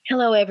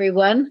Hello,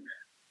 everyone.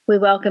 We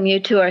welcome you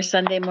to our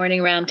Sunday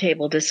morning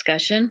roundtable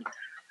discussion.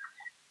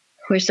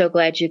 We're so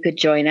glad you could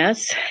join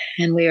us,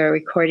 and we are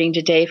recording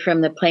today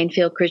from the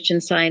Plainfield Christian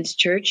Science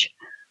Church,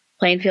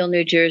 Plainfield,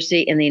 New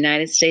Jersey, in the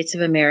United States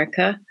of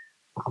America,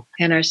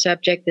 and our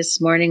subject this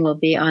morning will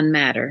be on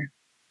matter.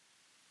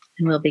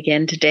 And we'll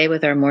begin today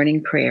with our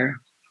morning prayer.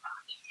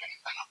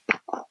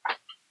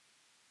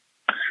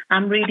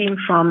 I'm reading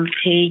from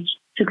page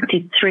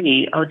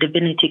 63 of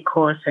Divinity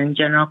Course and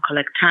General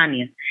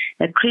Collectanea,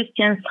 a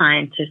Christian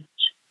Scientist's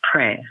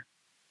prayer.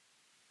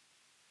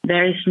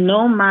 There is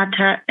no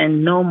matter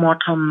and no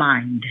mortal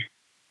mind.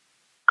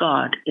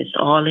 God is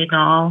all in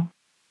all.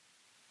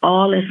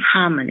 All is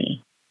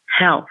harmony,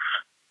 health,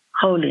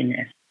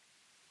 holiness.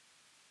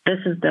 This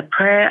is the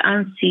prayer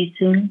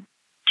unceasing,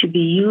 to be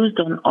used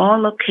on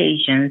all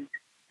occasions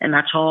and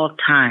at all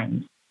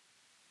times.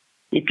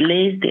 It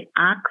lays the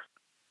axe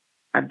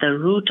at the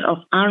root of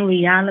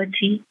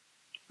unreality,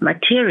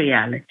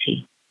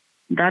 materiality,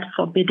 that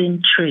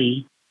forbidden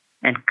tree,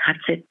 and cuts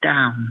it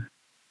down.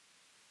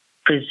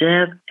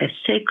 Preserve a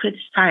sacred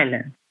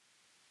silence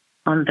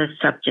on the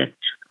subject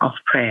of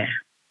prayer.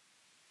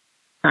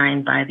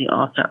 Signed by the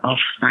author of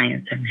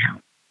Science and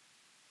Health.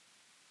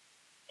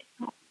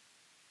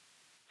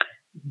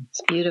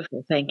 It's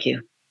beautiful. Thank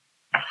you.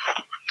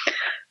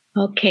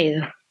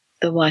 Okay,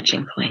 the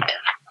watching point.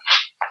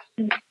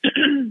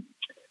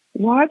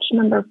 Watch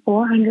number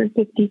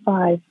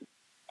 455.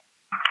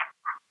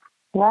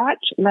 Watch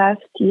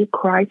lest you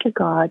cry to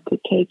God to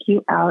take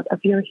you out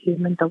of your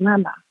human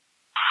dilemma,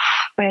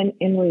 when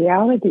in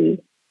reality,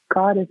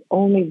 God is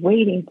only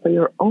waiting for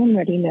your own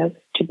readiness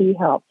to be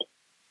helped.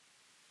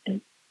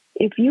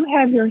 If you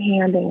have your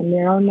hand in a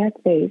narrow neck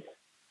vase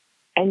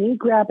and you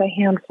grab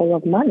a handful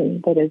of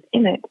money that is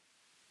in it,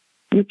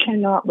 you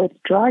cannot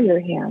withdraw your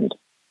hand.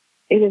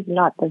 It is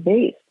not the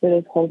vase that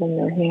is holding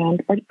your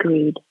hand, but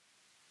greed.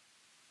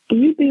 Do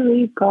you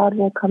believe God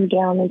will come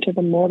down into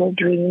the mortal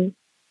dream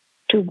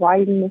to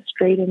widen the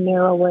straight and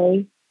narrow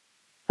way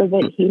so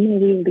that he may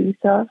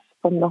release us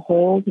from the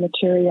hold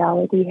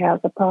materiality has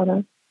upon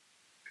us,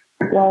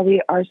 while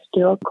we are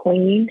still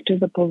clinging to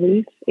the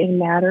belief in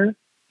matter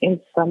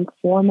in some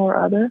form or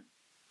other?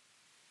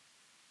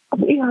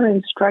 We are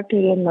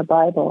instructed in the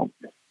Bible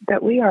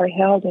that we are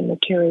held in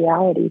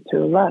materiality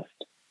through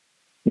lust.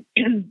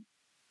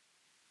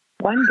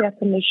 One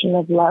definition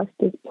of lust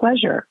is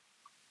pleasure.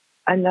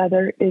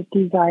 Another is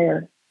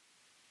desire.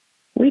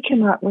 We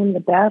cannot win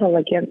the battle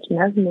against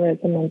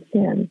mesmerism and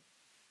sin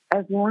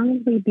as long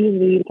as we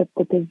believe that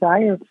the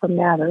desire for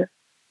matter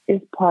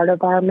is part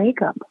of our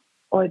makeup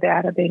or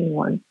that of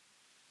anyone.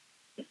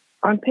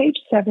 On page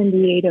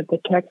 78 of the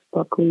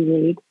textbook we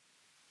read,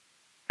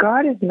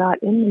 God is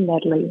not in the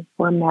medley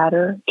where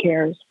matter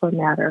cares for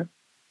matter.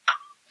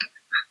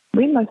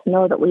 We must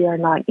know that we are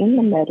not in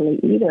the medley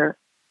either,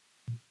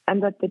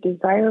 and that the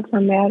desire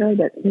for matter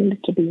that seems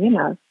to be in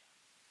us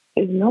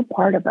is no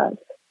part of us.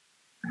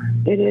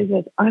 It is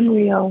as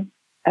unreal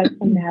as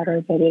the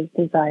matter that is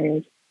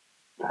desired.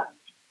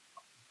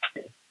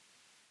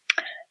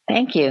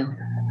 Thank you.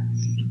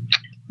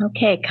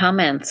 Okay,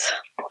 comments.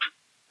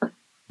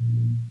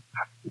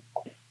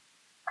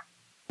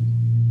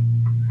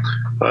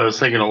 Well, I was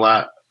thinking a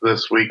lot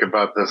this week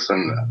about this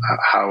and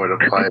how it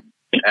applies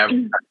to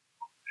advertising,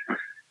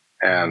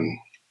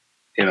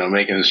 and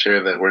making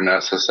sure that we're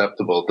not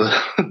susceptible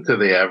to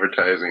the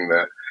advertising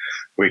that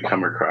we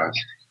come across.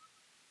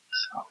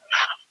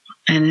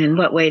 And in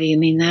what way do you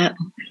mean that?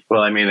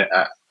 Well, I mean,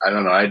 I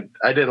don't know.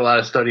 I did a lot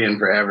of studying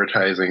for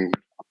advertising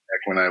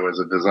back when I was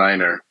a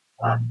designer,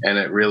 and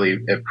it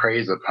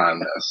preys upon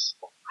this.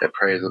 It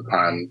preys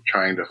upon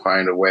trying to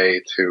find a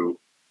way to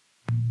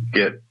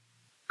get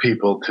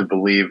people to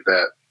believe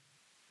that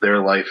their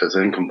life is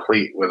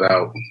incomplete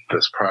without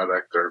this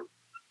product or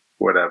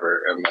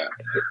whatever, and that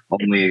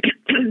only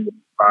the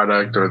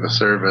product or the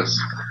service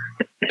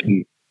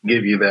can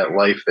give you that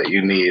life that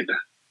you need.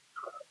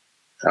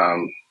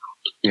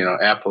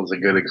 Apple's a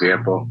good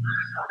example.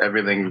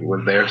 Everything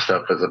with their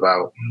stuff is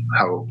about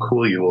how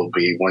cool you will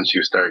be once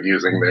you start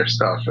using their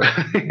stuff.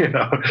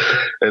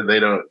 And they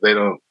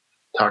don't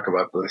talk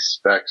about the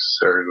specs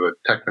or the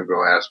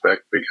technical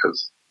aspect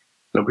because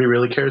nobody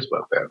really cares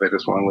about that. They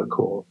just want to look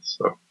cool.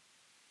 So,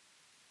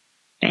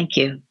 thank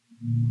you.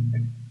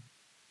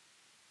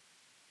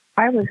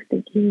 I was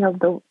thinking of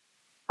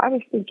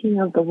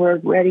the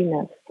word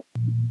readiness,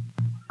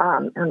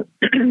 and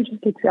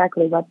just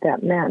exactly what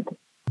that meant.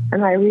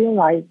 And I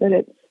realized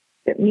that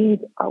it means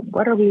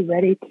what are we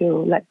ready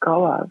to let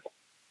go of,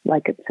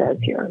 like it says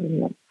here.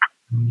 And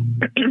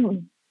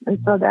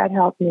so that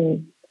helped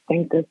me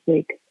think this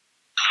week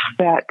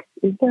that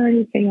is there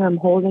anything I'm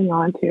holding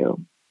on to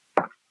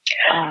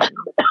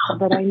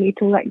that I need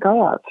to let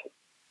go of?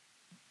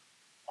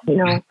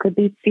 Could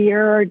be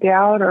fear or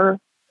doubt or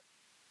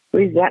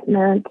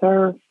resentment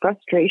or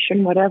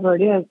frustration, whatever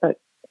it is, but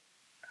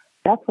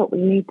that's what we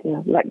need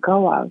to let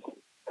go of.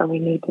 So we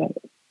need to,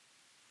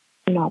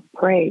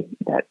 pray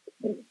that,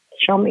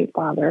 show me,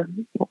 Father,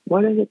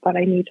 what is it that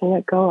I need to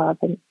let go of,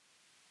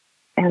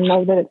 and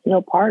know that it's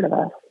no part of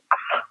us.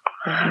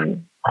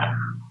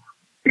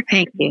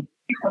 Thank you.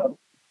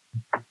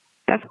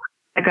 That's what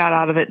I got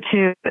out of it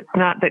too. It's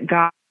not that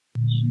God.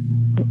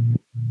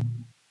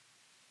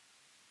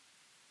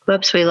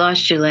 Whoops, we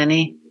lost you,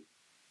 Lenny.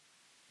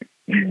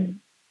 We'll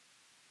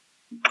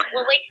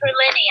wait for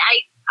Lenny.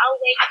 I'll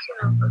wait too,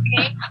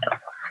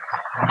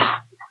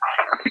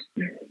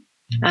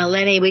 okay?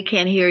 Lenny, we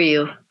can't hear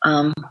you.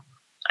 I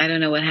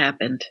don't know what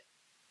happened.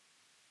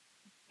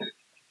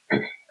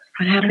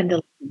 What happened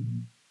to?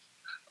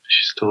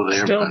 She's still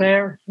there. Still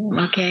there.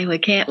 Okay, we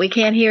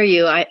can't hear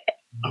you.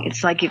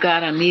 It's like you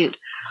got on mute.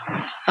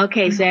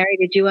 Okay, Zari,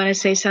 did you want to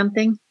say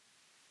something?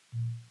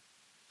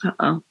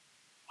 Uh-oh.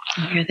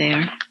 You're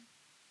there.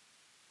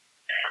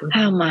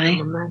 Oh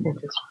my.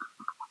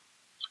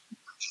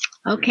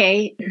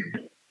 Okay.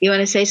 You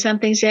want to say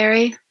something,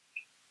 Zari? I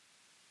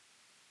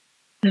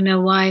don't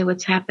know why.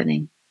 What's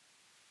happening?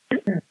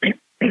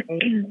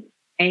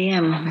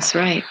 AM, that's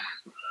right.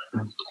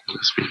 The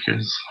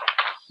speakers.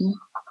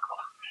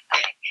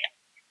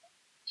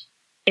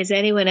 Is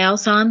anyone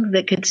else on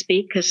that could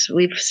speak? Because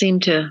we've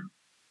seemed to.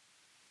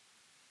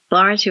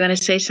 Lawrence, you want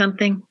to say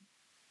something?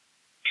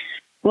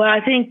 Well,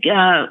 I think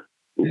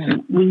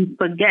we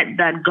forget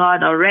that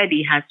God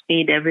already has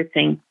made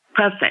everything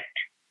perfect.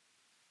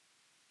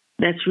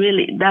 That's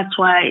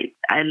why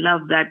I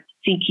love that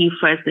seek ye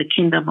first the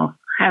kingdom of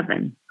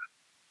heaven,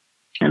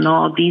 and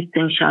all these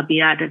things shall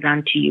be added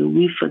unto you.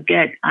 We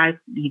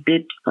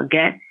did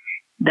forget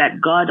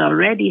that God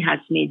already has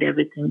made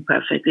everything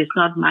perfect. It's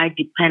not my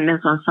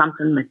dependence on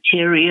something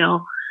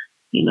material,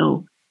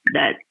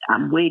 that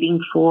I'm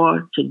waiting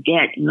for to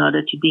get in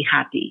order to be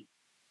happy,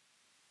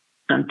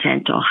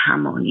 content, or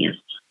harmonious.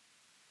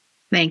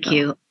 Thank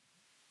you.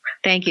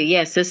 Thank you.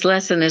 Yes, this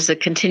lesson is a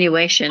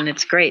continuation.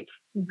 It's great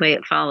the way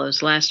it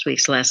follows last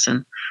week's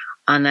lesson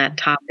on that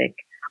topic.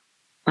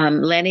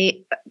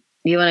 Lenny,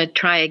 you want to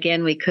try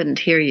again? We couldn't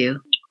hear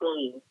you.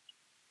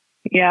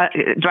 Yeah.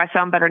 Do I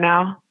sound better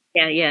now?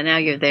 Yeah. Now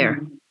you're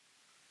there.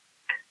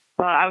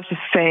 Well, I was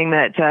just saying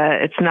that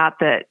it's not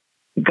that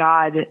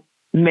God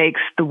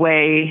makes the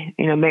way,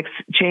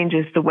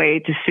 changes the way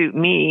to suit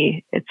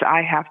me. It's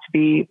I have to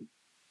be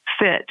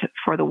fit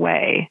for the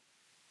way.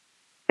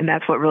 And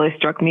that's what really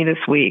struck me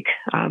this week.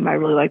 I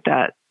really like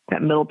that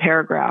middle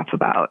paragraph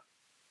about,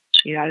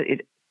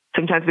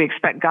 sometimes we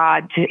expect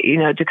God to,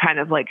 to kind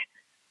of like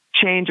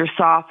change or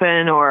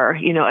soften or,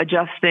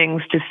 adjust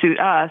things to suit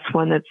us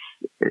when it's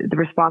the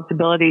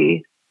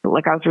responsibility,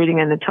 like I was reading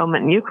in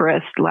Atonement and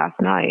Eucharist last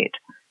night,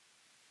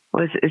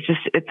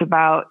 it's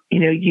about,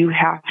 you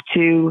have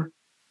to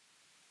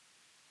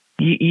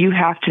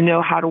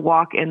know how to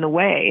walk in the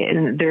way,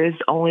 and there is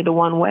only the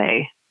one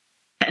way.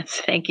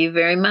 Thank you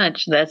very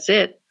much. That's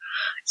it.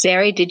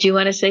 Zari, did you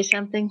want to say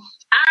something?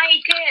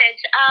 I did.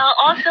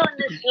 Also in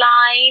this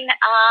line,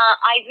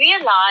 I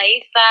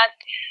realized that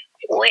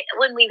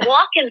when we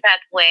walk in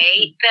that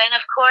way, then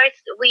of course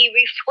we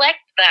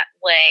reflect that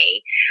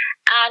way.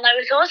 And I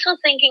was also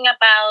thinking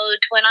about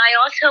when I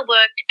also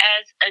worked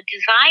as a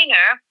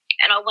designer,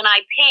 and when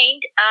I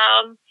paint,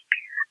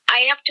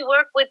 I have to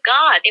work with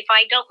God. If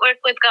I don't work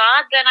with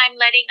God, then I'm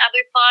letting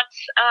other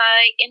thoughts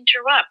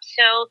interrupt.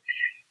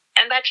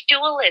 And that's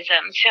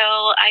dualism.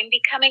 So I'm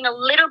becoming a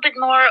little bit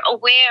more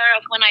aware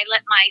of when I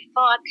let my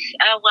thoughts,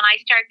 when I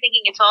start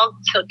thinking it's all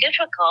so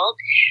difficult,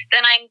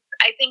 then I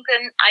think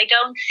then I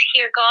don't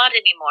hear God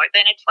anymore.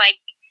 Then it's like,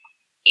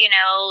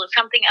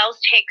 something else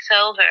takes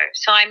over.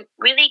 So I'm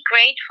really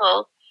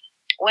grateful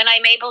when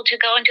I'm able to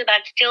go into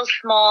that to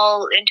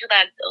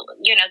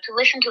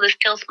listen to the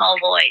still small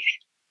voice.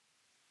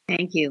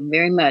 Thank you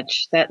very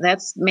much.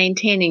 That's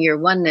maintaining your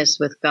oneness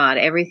with God.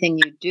 Everything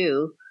you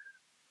do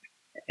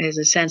is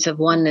a sense of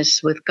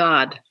oneness with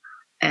God,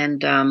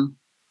 and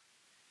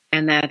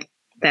that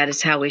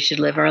is how we should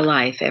live our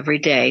life every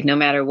day, no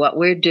matter what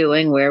we're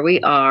doing, where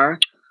we are.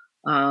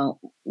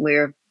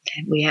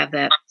 We have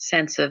that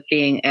sense of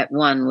being at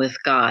one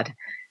with God.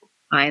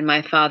 I and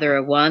my Father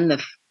are one.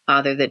 The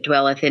Father that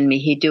dwelleth in me,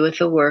 he doeth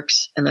the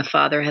works, and the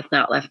Father hath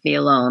not left me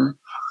alone.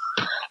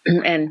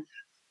 And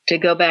to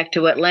go back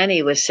to what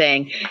Lenny was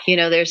saying,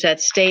 there's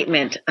that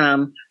statement.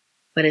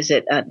 What is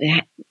it?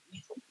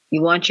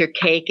 You want your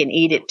cake and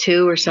eat it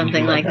too, or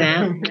something like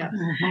that.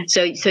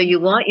 So you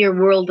want your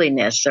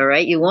worldliness, all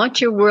right? You want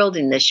your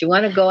worldliness. You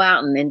want to go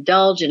out and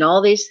indulge in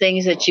all these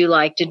things that you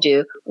like to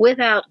do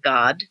without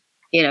God,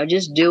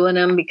 just doing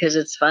them because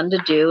it's fun to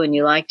do and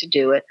you like to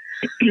do it.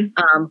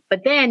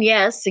 But then,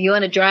 yes, so you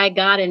want to drag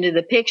God into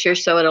the picture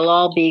so it'll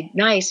all be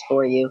nice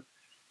for you.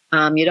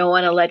 You don't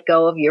want to let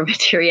go of your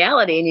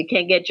materiality, and you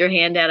can't get your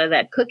hand out of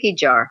that cookie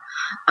jar.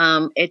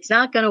 It's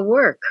not going to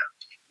work.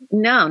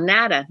 No,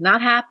 nada,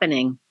 not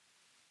happening.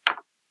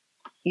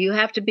 You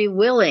have to be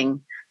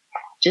willing,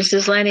 just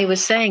as Lenny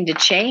was saying, to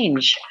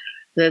change.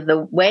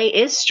 The way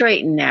is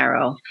straight and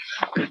narrow.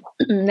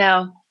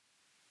 Now,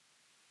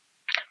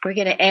 we're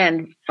going to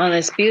end on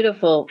this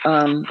beautiful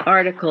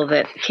article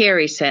that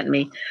Carrie sent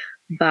me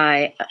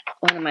by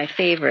one of my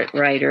favorite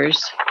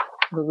writers,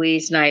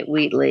 Louise Knight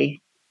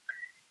Wheatley,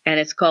 and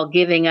it's called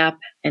Giving Up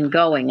and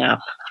Going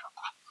Up.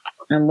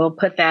 And we'll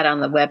put that on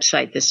the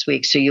website this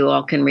week so you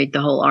all can read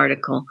the whole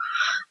article.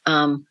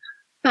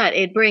 But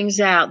it brings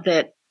out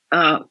that,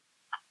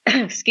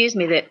 excuse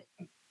me, that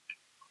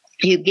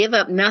you give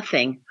up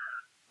nothing.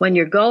 When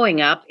you're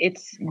going up,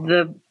 it's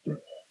the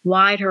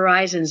wide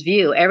horizons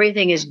view.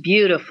 Everything is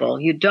beautiful.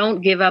 You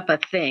don't give up a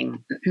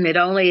thing. It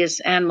only is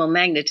animal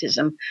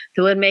magnetism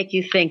that would make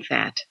you think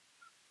that.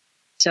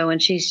 So,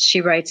 and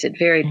she writes it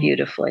very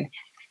beautifully.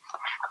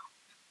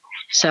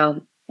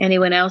 So,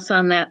 anyone else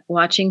on that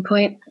watching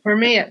point? For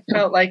me, it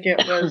felt like it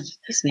was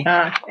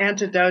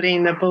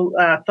antidoting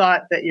the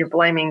thought that you're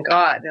blaming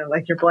God,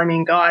 like you're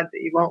blaming God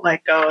that you won't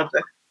let go of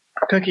the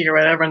cookie or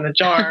whatever in the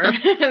jar.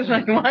 It's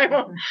like, why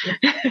won't?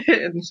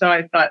 And so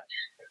I thought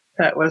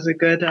that was a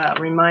good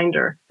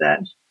reminder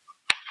that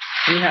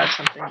you have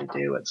something to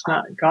do. It's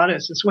not God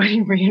is just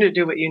waiting for you to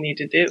do what you need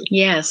to do.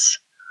 Yes.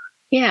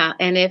 Yeah.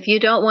 And if you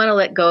don't want to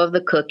let go of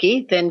the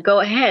cookie, then go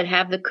ahead,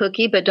 have the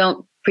cookie, but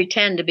don't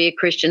pretend to be a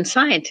Christian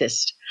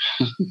Scientist.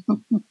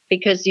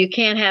 Because you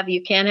can't have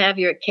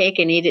your cake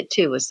and eat it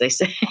too, as they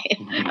say.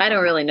 I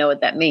don't really know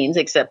what that means,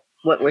 except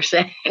what we're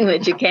saying,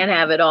 that you can't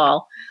have it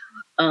all.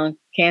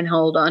 Can't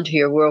hold on to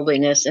your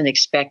worldliness and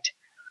expect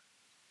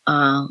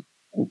to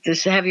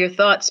have your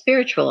thoughts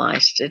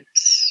spiritualized.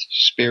 It's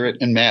spirit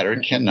and matter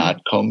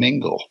cannot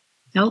commingle.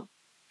 Nope.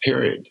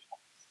 Period.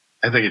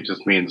 I think it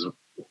just means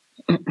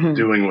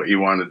doing what you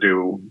want to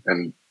do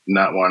and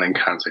not wanting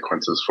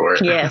consequences for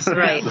it. Yes,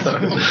 right.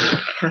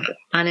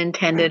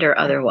 Unintended or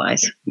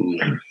otherwise.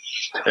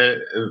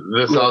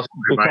 This also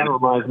it kind of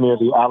reminds me of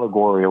the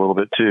allegory a little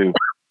bit too.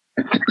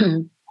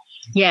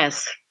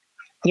 Yes.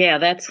 Yeah,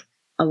 that's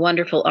a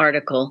wonderful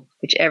article,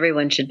 which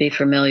everyone should be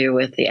familiar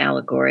with, the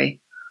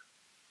allegory.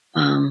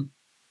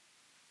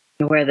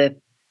 Where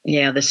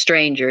the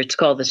stranger, it's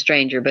called the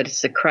stranger, but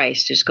it's the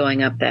Christ who's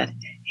going up that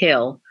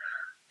hill.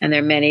 And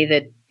there are many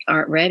that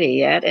aren't ready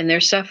yet, and they're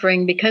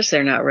suffering because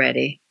they're not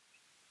ready.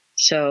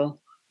 So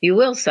you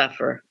will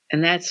suffer,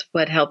 and that's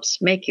what helps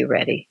make you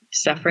ready,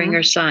 suffering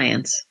or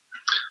science.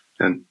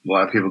 And a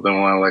lot of people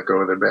don't want to let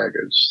go of their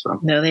baggage. So.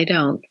 No, they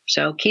don't.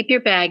 So keep your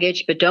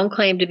baggage, but don't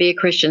claim to be a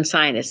Christian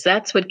Scientist.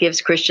 That's what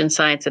gives Christian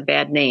Science a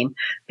bad name.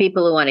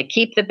 People who want to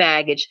keep the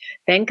baggage,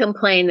 then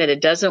complain that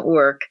it doesn't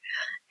work,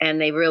 and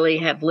they really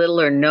have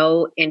little or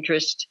no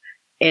interest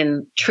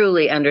in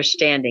truly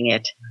understanding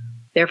it.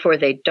 Therefore,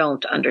 they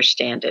don't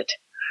understand it.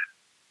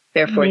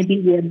 Therefore, maybe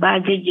their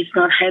baggage is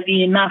not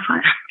heavy enough.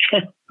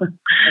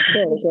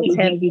 It's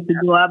heavy to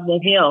go up the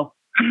hill.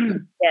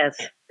 Yes.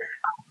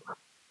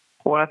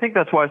 Well, I think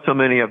that's why so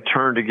many have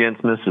turned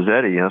against Mrs.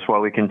 Eddy. That's why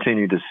we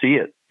continue to see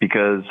it,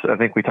 because I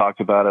think we talked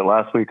about it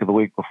last week or the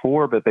week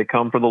before, but they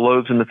come for the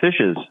loaves and the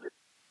fishes.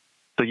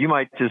 So you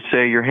might just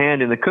say your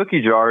hand in the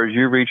cookie jar is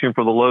you reaching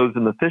for the loaves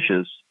and the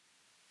fishes.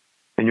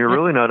 And you're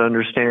really not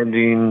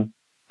understanding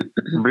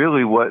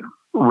really what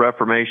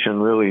Reformation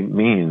really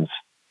means.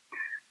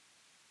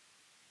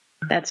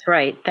 That's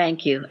right.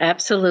 Thank you.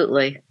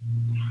 Absolutely.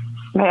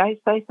 May I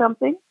say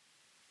something?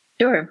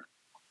 Sure.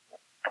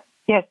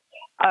 Yes.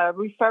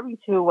 Referring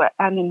to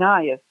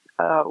Ananias,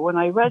 when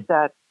I read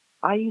that,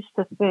 I used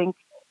to think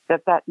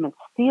that meant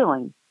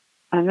stealing.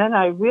 And then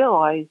I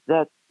realized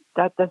that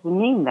doesn't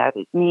mean that.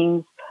 It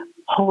means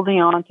holding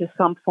on to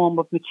some form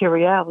of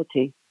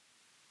materiality.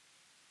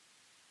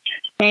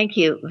 Thank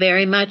you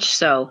very much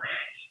so.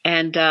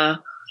 And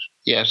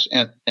yes,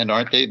 and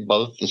aren't they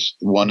both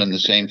one and the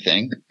same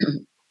thing?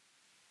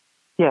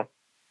 Yes.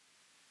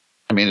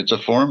 I mean, it's a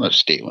form of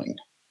stealing.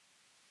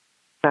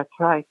 That's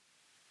right.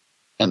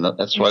 And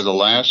that's why the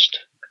last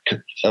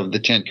of the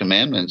 10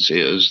 Commandments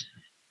is,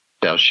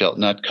 thou shalt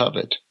not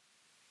covet.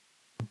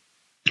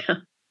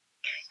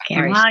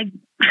 Carrie.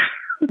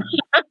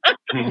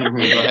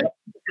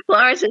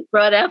 Florence has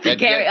brought out the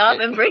Carrie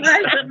often brings.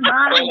 My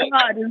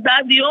God, is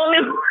that the only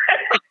one?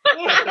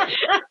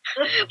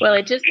 Well,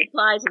 it just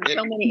applies in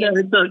so many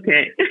instances. No, it's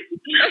okay.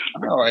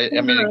 No, I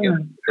mean, it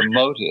gives the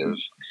motive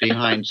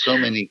behind so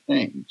many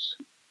things.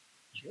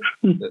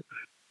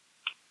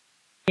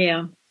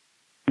 Yeah.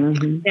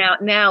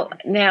 Mm-hmm. Now,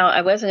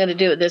 I wasn't going to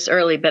do it this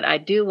early, but I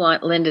do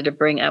want Linda to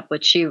bring up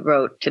what she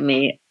wrote to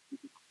me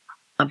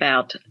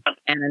about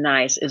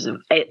Ananias.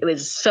 It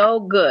was so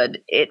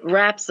good. It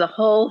wraps the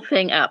whole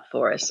thing up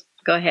for us.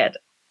 Go ahead.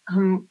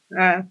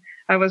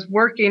 I was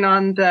working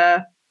on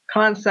the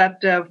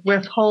concept of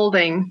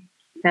withholding,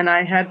 and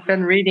I had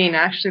been reading,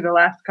 actually the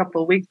last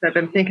couple of weeks, I've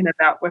been thinking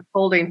about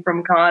withholding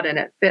from God, and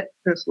it fits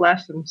this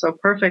lesson so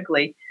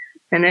perfectly.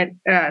 And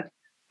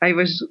I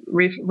was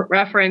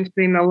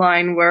referencing the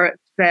line where it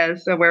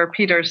says, where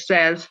Peter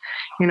says,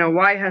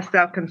 why hast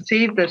thou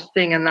conceived this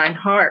thing in thine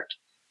heart?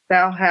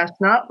 Thou hast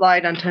not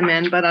lied unto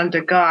men, but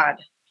unto God.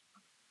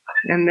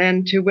 And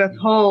then to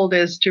withhold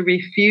is to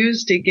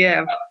refuse to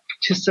give,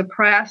 to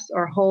suppress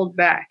or hold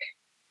back.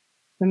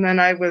 And then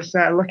I was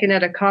looking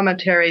at a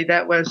commentary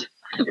that was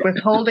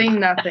withholding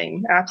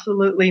nothing,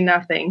 absolutely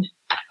nothing.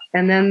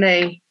 And then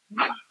they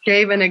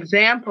gave an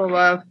example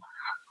of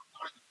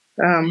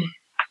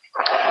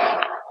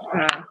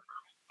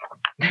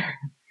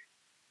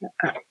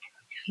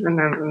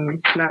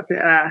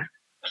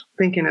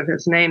thinking of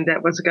his name,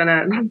 that was going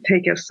to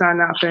take his son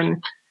up.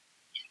 And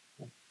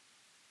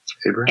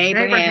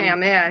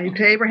Abraham. Yeah.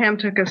 Abraham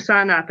took his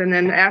son up. And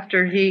then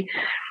after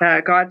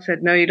God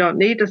said, no, you don't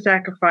need to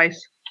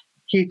sacrifice.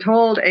 He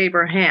told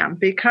Abraham,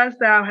 because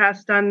thou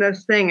hast done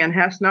this thing and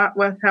hast not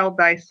withheld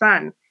thy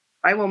son,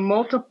 I will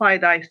multiply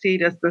thy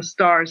seed as the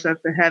stars of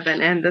the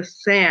heaven and the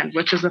sand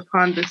which is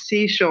upon the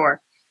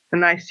seashore.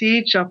 And thy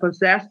seed shall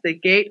possess the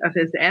gate of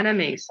his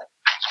enemies,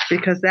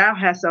 because thou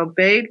hast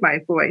obeyed my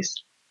voice.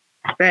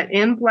 That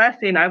in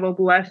blessing I will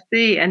bless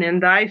thee, and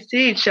in thy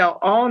seed shall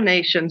all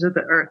nations of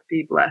the earth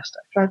be blessed.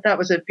 I thought that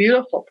was a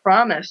beautiful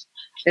promise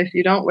if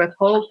you don't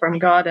withhold from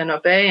God and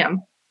obey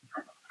him.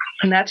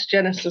 And that's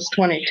Genesis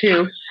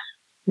 22.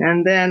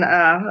 And then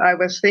I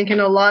was thinking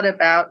a lot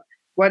about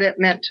what it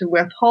meant to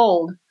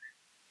withhold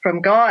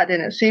from God.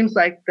 And it seems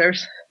like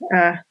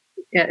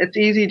it's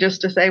easy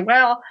just to say,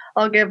 well,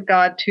 I'll give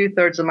God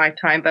 2/3 of my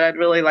time, but I'd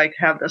really like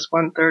to have this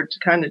 1/3 to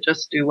kind of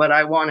just do what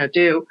I want to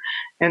do,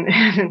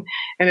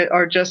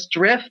 or just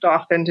drift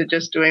off into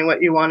just doing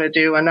what you want to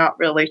do and not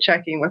really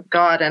checking with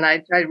God. And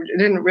I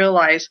didn't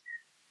realize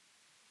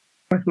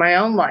with my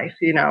own life,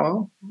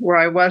 where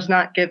I was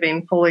not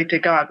giving fully to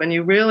God. When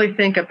you really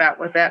think about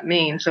what that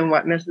means and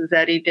what Mrs.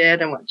 Eddy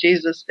did and what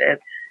Jesus did,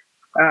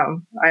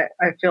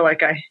 I feel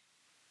like I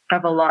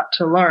have a lot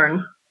to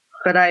learn.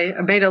 But I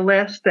made a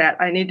list that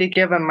I need to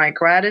give him my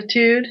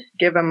gratitude,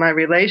 give him my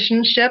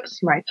relationships,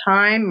 my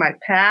time, my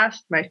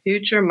past, my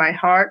future, my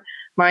heart,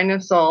 mind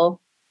and soul,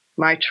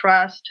 my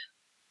trust,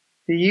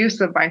 the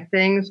use of my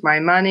things, my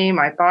money,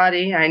 my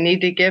body. I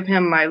need to give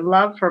him my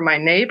love for my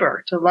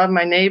neighbor, to love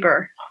my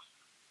neighbor.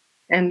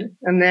 And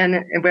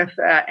then with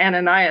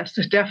Ananias,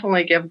 to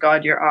definitely give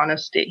God your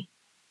honesty.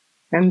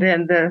 And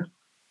then the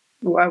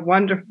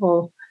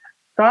wonderful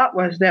thought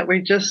was that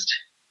we just,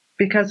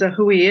 because of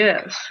who he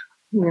is,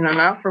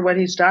 not for what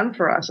he's done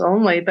for us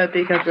only, but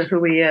because of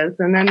who he is.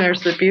 And then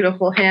there's the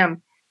beautiful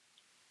hymn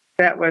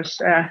that was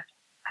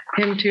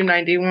hymn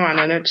 291.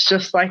 And it's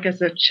just like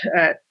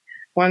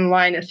one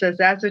line, it says,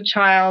 as a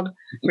child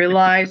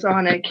relies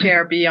on a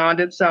care beyond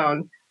its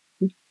own,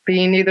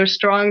 being neither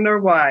strong nor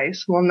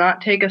wise, will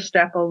not take a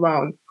step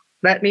alone.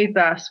 Let me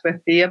thus with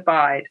thee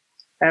abide,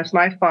 as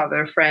my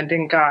father, friend,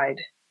 and guide.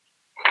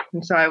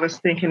 And so I was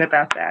thinking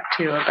about that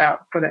too, about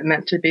what it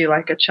meant to be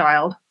like a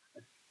child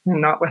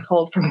and not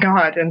withhold from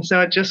God. And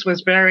so it just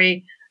was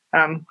very,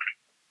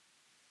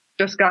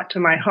 just got to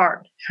my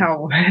heart,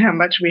 how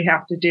much we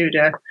have to do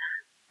to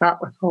not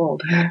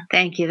withhold.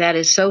 Thank you. That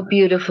is so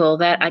beautiful.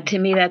 That to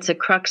me, that's the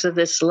crux of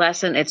this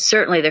lesson. It's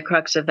certainly the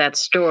crux of that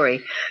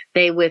story.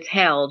 They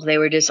withheld. They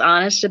were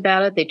dishonest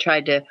about it. They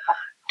tried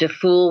to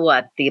fool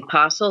the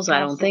apostles? I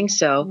don't think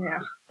so. Yeah.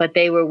 But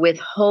they were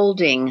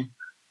withholding,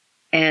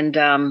 and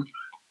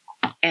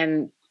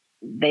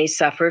they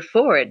suffered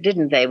for it,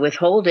 didn't they?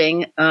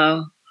 Withholding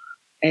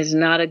is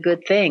not a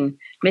good thing.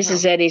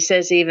 Mrs. Eddy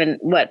says even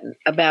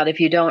about if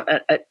you don't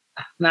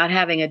not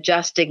having a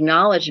just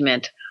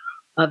acknowledgement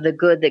of the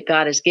good that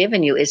God has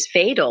given you is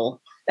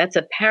fatal. That's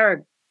a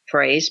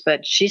paraphrase,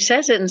 but she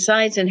says it in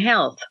Science and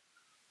Health.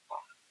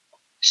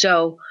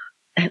 So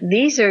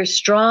these are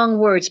strong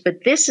words,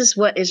 but this is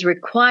what is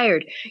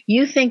required.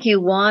 You think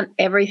you want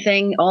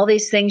everything, all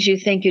these things you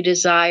think you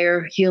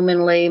desire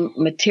humanly,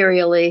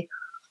 materially,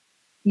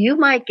 you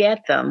might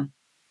get them,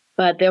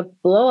 but they'll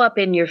blow up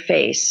in your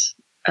face.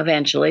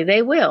 Eventually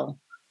they will.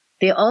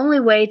 The only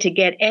way to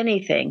get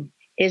anything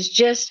is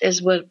just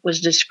as what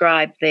was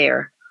described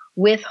there.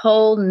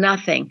 Withhold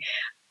nothing.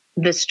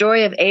 The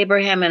story of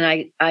Abraham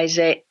and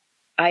Isaac,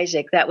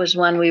 that was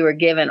one we were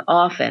given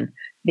often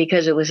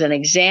because it was an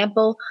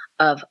example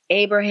of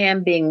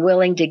Abraham being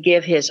willing to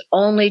give his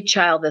only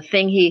child, the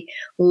thing he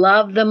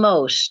loved the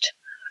most.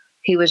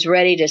 He was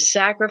ready to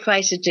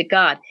sacrifice it to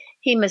God.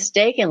 He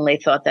mistakenly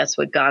thought that's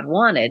what God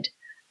wanted.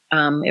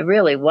 It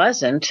really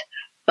wasn't.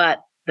 But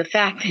the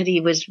fact that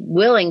he was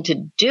willing to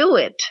do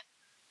it,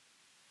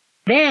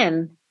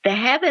 then the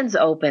heavens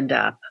opened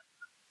up.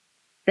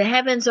 The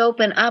heavens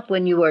open up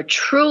when you are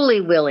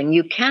truly willing.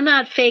 You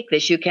cannot fake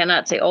this. You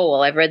cannot say, oh,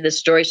 well, I've read this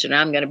story, so now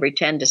I'm going to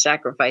pretend to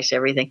sacrifice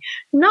everything.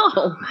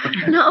 No,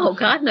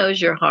 God knows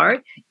your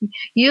heart.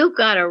 You've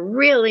got to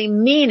really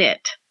mean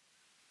it.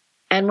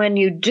 And when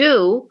you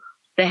do,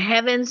 the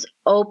heavens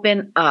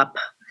open up.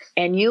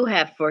 And you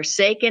have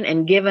forsaken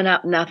and given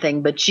up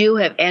nothing, but you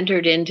have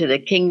entered into the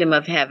kingdom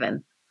of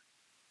heaven.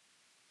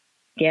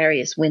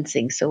 Gary is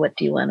wincing, so what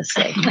do you want to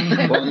say?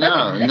 Well,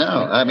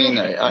 no. I mean,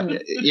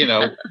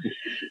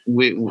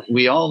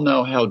 we all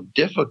know how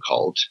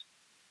difficult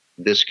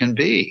this can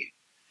be.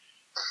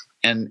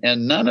 And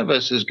none of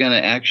us is going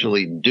to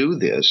actually do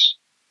this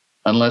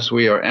unless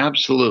we are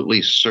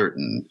absolutely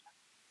certain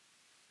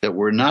that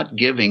we're not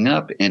giving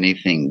up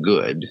anything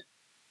good.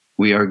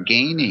 We are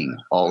gaining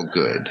all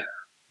good.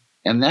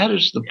 And that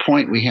is the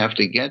point we have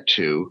to get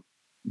to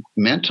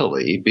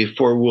mentally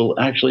before we'll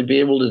actually be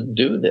able to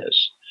do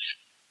this.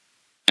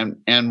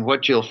 And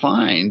what you'll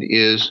find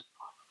is,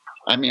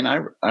 I mean,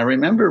 I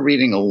remember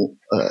reading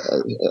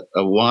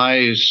a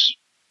wise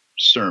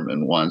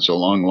sermon once a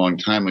long, long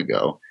time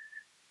ago.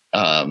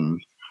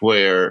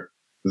 where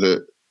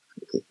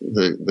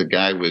the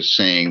guy was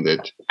saying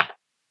that,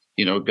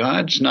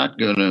 God's not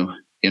going to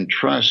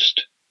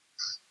entrust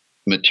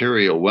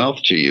material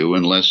wealth to you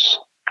unless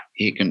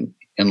he can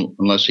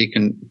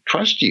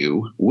trust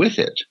you with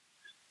it.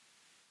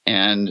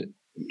 And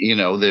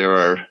there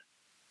are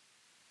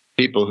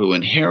people who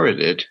inherit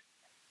it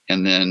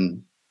and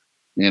then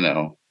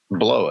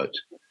blow it.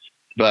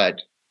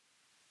 But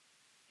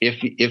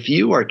if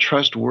you are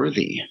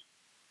trustworthy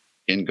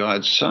in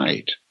God's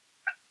sight,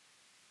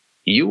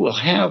 you will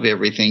have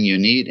everything you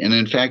need, and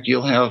in fact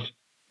you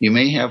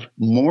may have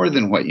more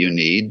than what you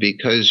need,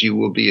 because you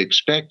will be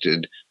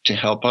expected to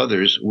help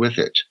others with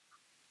it.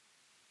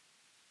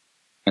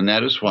 And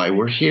that is why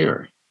we're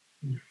here.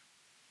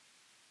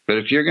 But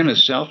if you're going to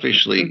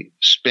selfishly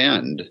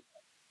spend,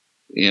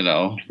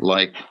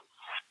 like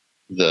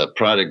the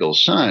prodigal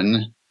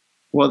son,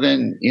 well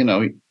then,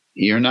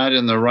 you're not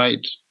in the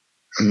right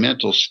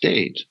mental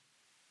state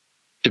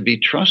to be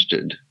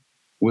trusted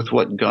with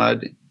what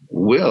God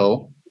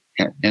will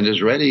and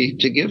is ready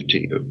to give to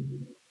you.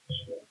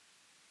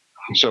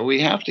 So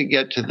we have to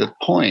get to the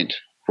point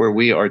where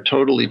we are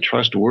totally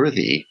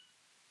trustworthy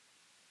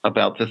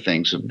about the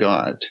things of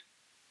God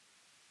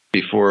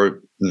before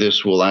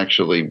this will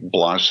actually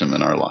blossom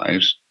in our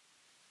lives.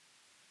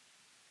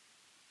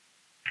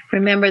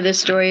 Remember the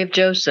story of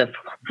Joseph.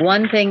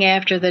 One thing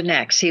after the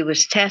next. He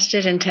was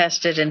tested and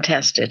tested and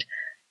tested.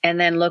 And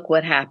then look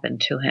what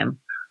happened to him.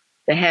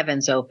 The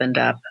heavens opened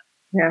up.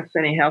 Yes,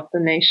 and he helped the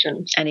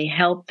nations. And he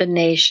helped the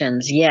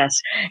nations, yes.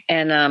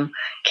 And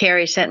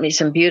Carrie sent me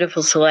some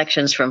beautiful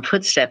selections from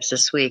Footsteps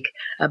this week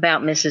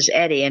about Mrs.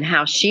 Eddy and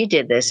how she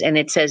did this. And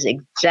it says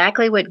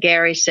exactly what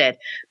Gary said,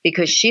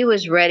 because she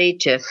was ready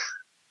to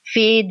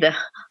feed the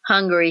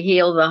hungry,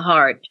 heal the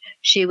heart.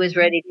 She was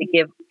ready to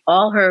give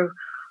all her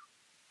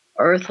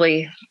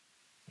earthly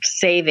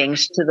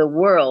savings to the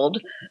world.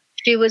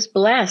 She was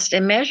blessed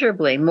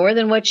immeasurably, more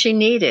than what she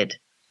needed.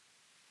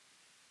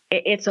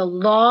 It's a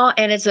law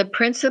and it's a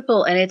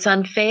principle and it's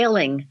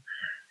unfailing,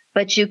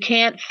 but you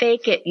can't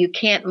fake it. You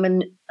can't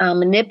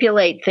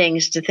manipulate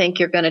things to think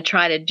you're going to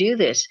try to do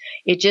this.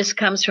 It just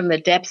comes from the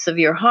depths of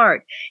your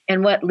heart.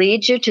 And what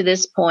leads you to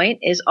this point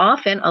is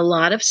often a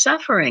lot of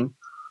suffering.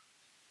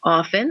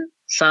 Often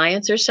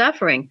science or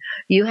suffering.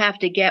 You have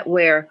to get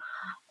where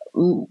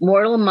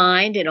mortal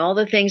mind and all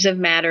the things of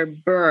matter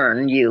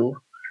burn you.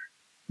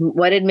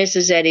 What did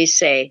Mrs. Eddy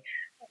say?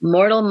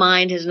 Mortal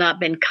mind has not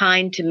been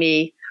kind to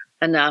me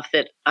enough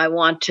that I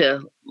want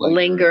to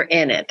linger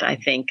in it. I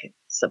think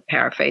it's a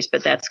paraphrase,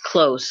 but that's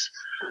close.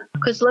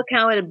 Because look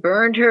how it had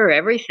burned her,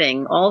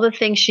 everything. All the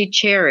things she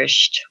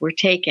cherished were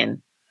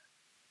taken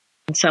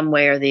in some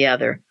way or the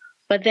other.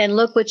 But then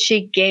look what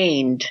she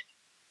gained.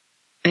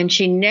 And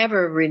she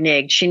never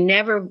reneged. She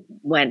never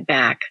went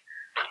back.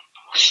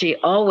 She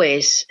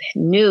always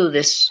knew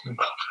this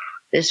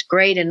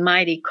great and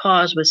mighty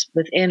cause was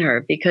within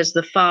her, because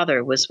the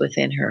Father was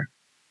within her.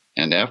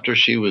 And after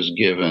she was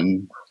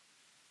given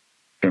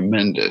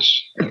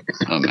tremendous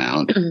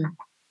amount,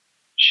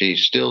 she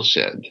still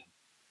said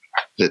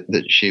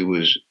that she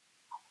was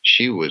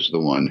the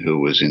one who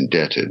was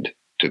indebted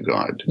to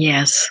God.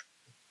 Yes.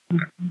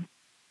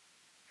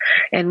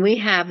 And we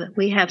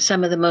have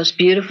some of the most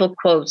beautiful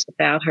quotes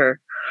about her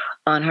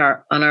on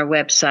our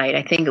website.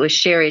 I think it was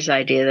Sherry's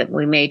idea that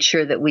we made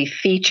sure that we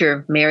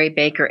feature Mary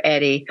Baker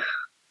Eddy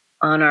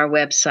on our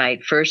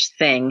website first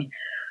thing,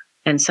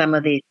 and some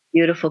of these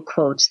beautiful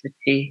quotes that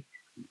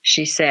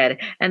she said.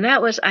 And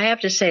that was, I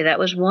have to say, that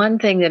was one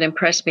thing that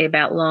impressed me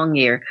about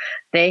Longyear.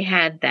 They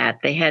had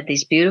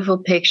these beautiful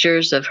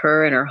pictures of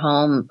her in her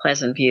home in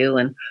Pleasant View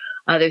and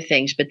other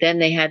things, but then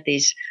they had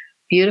these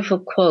beautiful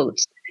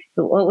quotes.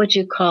 What would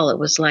you call it? It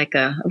was like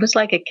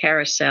a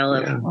carousel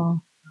of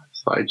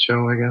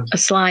slideshow, I guess. A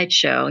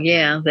slideshow,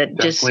 yeah. That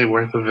definitely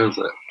worth a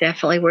visit.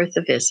 Definitely worth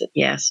a visit.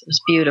 Yes, it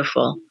was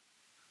beautiful.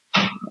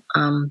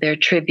 Their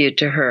tribute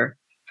to her.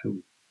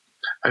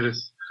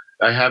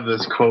 I have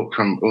this quote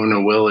from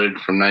Una Willard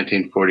from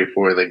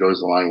 1944 that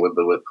goes along with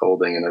the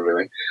withholding and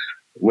everything.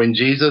 When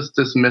Jesus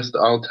dismissed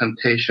all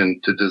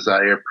temptation to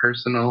desire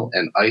personal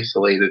and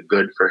isolated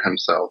good for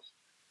himself,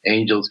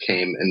 angels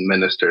came and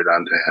ministered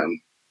unto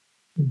him.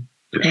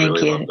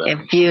 Thank you.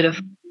 And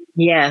beautiful.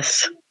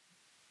 Yes.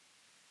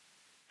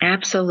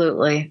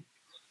 Absolutely.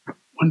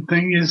 One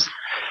thing is,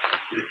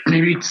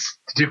 maybe it's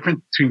the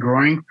difference between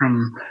growing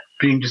from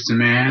being just a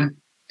man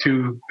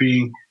to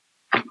being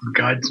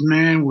God's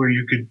man, where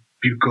you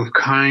go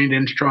kind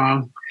and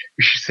strong.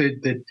 She said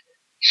that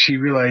she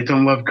realized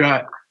don't love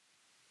God,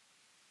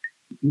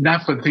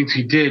 not for the things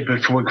he did,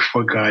 but for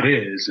what God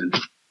is,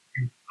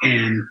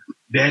 and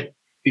that,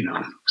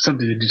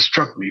 something that just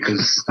struck me, because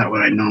it's not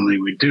what I normally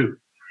would do.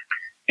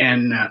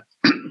 And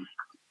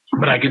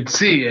but I could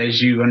see,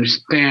 as you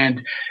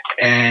understand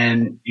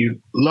and you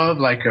love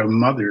like a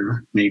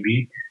mother,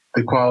 maybe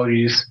the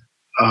qualities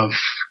of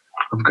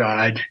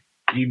God,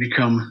 you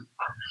become,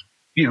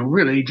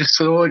 really just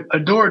so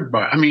adored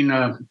by.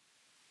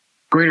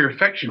 Greater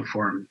affection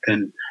for him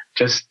than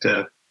just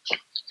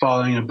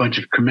following a bunch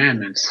of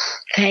commandments.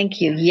 Thank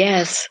you.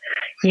 Yes.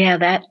 Yeah,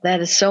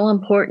 that is so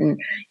important.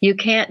 You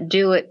can't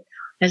do it,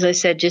 as I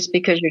said, just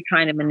because you're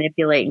trying to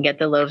manipulate and get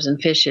the loaves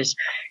and fishes.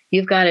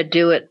 You've got to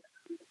do it,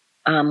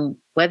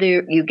 whether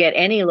you get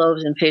any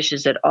loaves and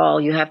fishes at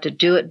all, you have to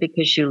do it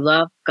because you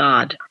love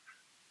God.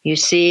 You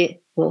see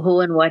who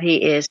and what he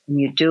is, and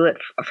you do it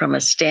from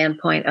a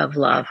standpoint of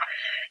love.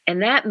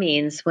 And that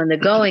means when the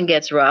going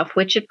gets rough,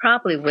 which it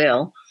probably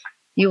will,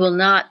 you will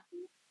not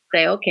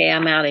say, okay,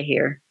 I'm out of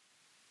here.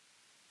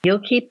 You'll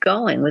keep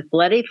going with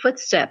bloody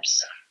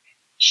footsteps,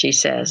 she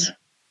says.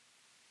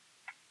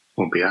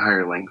 Won't be a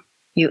hireling.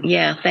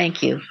 Yeah,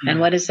 thank you. And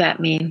what does that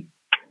mean?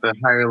 The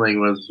hireling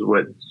was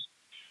what,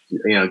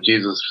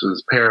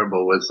 Jesus'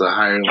 parable was the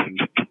hireling,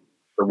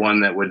 the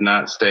one that would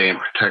not stay and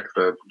protect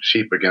the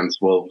sheep against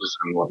wolves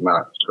and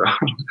whatnot. So.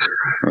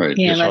 Right.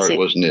 Yeah, his heart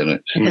wasn't in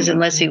it. Because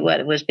unless he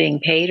was being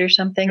paid or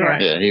something? Or?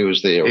 Yeah, he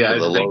was there yeah, for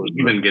the I think loaves.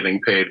 even getting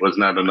paid was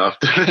not enough.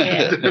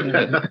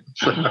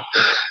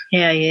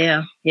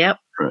 Yeah. Yep.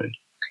 Right.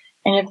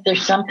 And if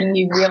there's something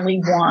you really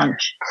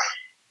want,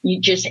 you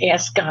just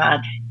ask God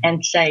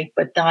and say,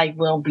 but thy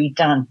will be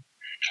done.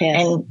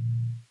 Yes. And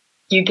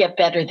you get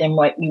better than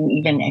what you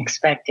even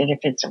expected if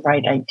it's the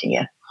right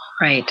idea.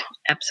 Right.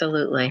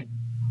 Absolutely.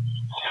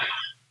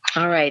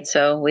 All right.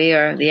 So we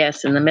are, in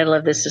the middle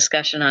of this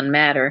discussion on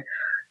matter.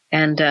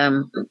 And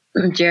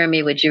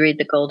Jeremy, would you read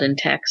the golden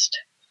text?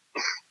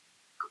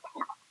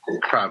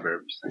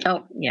 Proverbs.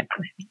 Oh, yeah.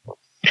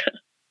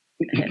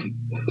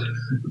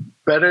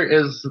 Better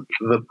is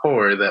the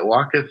poor that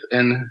walketh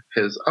in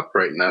his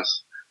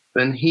uprightness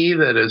than he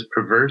that is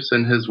perverse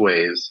in his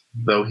ways,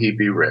 though he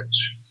be rich.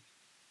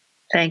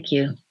 Thank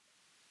you.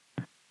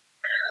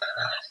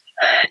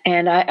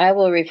 And I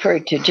will refer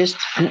to just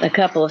a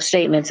couple of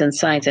statements in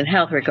Science and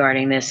Health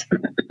regarding this.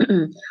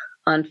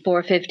 On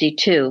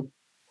 452,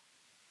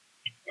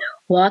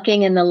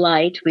 walking in the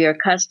light, we are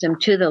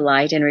accustomed to the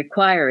light and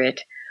require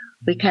it.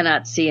 We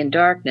cannot see in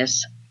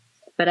darkness,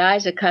 but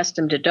eyes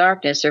accustomed to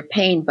darkness are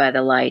pained by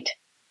the light.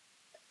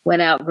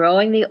 When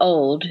outgrowing the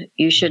old,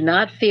 you should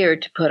not fear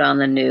to put on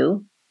the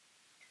new.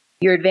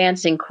 Your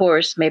advancing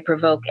course may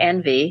provoke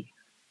envy,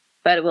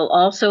 but it will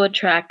also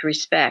attract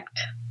respect.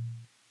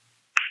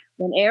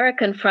 When error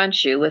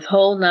confronts you,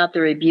 withhold not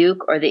the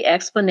rebuke or the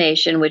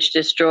explanation which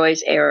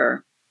destroys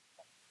error.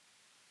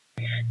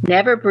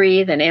 Never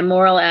breathe an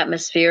immoral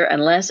atmosphere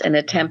unless an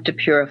attempt to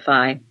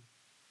purify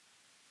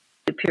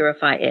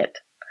it.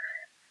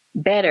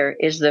 Better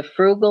is the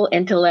frugal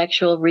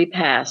intellectual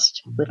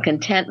repast with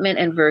contentment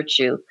and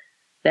virtue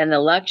than the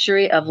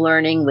luxury of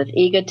learning with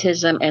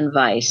egotism and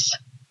vice.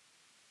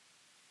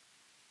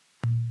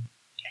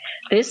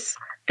 This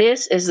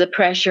is the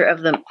pressure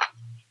of the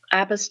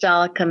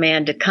apostolic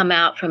command to come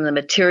out from the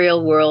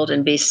material world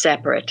and be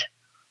separate.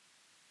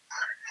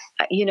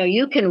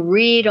 You can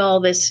read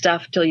all this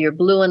stuff till you're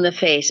blue in the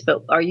face,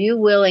 but are you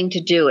willing to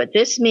do it?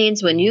 This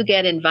means when you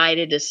get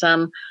invited to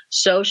some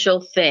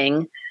social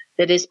thing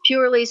that is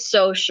purely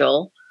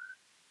social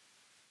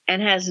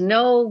and has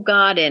no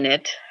God in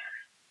it,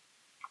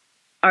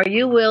 are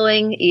you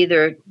willing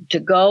either to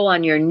go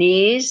on your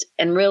knees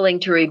and willing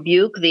to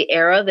rebuke the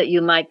error that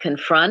you might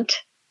confront?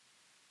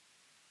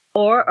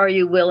 Or are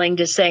you willing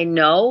to say,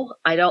 no,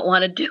 I don't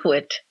want to do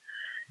it,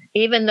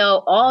 even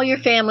though all your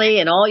family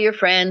and all your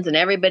friends and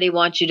everybody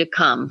wants you to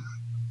come?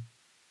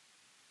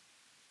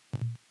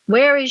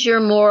 Where is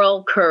your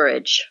moral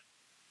courage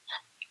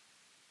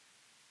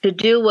to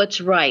do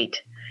what's right?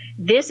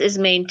 This is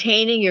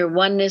maintaining your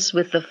oneness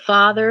with the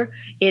Father.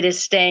 It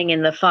is staying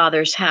in the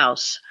Father's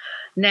house.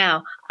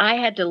 Now, I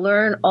had to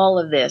learn all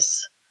of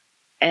this,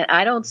 and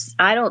I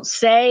don't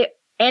say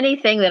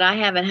anything that I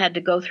haven't had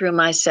to go through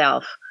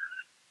myself.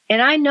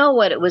 And I know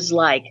what it was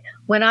like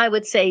when I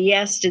would say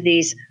yes to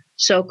these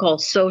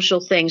so-called social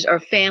things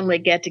or family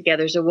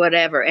get-togethers or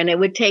whatever, and it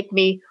would take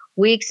me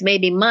weeks,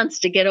 maybe months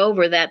to get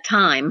over that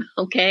time,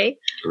 okay?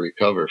 To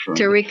recover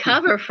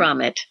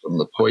from it. From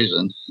the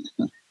poison.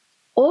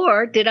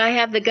 Or did I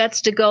have the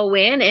guts to go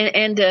in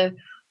and to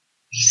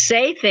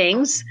say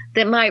things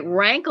that might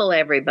rankle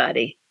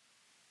everybody?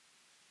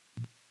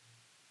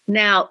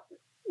 Now,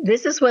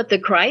 this is what the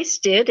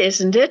Christ did,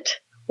 isn't it?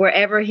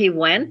 Wherever he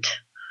went.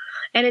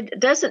 And it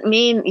doesn't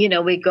mean,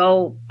 we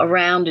go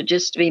around to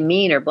just be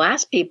mean or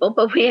blast people,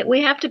 but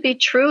we have to be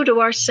true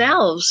to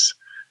ourselves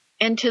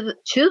and to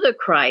the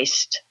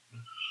Christ.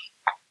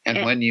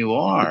 And when you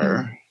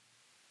are,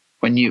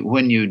 when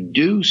you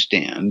do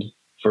stand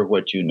for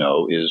what you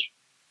know is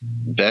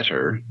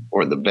better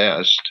or the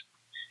best,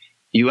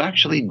 you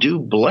actually do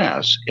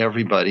bless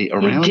everybody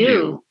around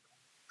you.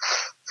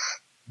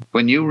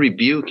 When you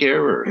rebuke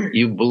error,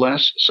 you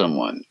bless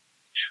someone.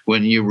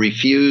 When you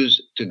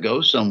refuse to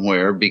go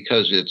somewhere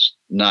because it's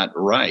not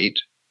right,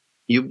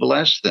 you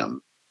bless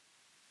them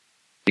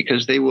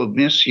because they will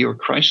miss your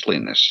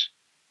Christliness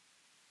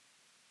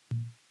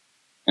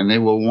and they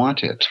will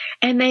want it.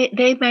 And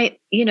they might,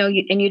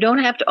 and you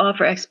don't have to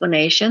offer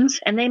explanations,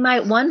 and they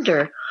might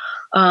wonder,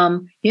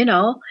 and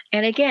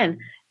again,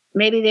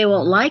 maybe they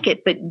won't like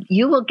it, but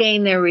you will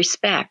gain their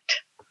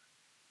respect.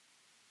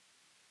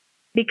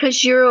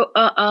 Because you're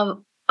a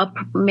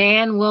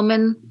man,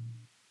 woman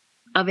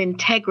of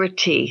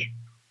integrity.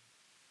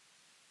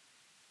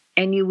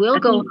 And you will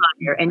go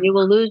higher and you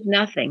will lose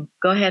nothing.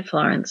 Go ahead,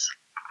 Florence.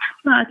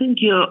 I think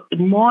you're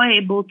more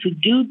able to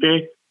do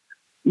this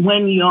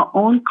when your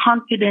own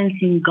confidence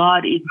in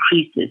God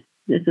increases.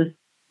 This is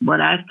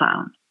what I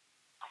found.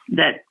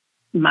 That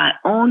my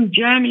own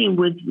journey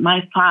with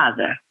my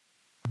Father,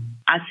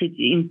 as it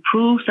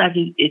improves, as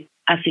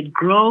it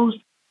grows,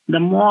 the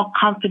more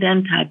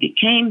confident I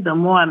became, the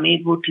more I'm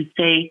able to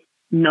say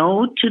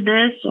no to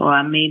this, or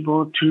I'm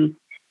able to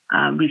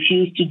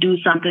refuse to do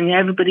something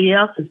everybody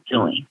else is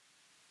doing.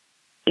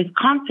 It's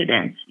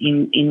confidence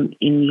in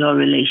your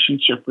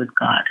relationship with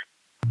God.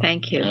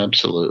 Thank you.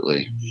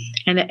 Absolutely.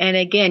 And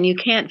again, you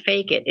can't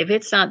fake it. If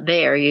it's not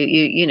there,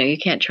 you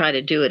can't try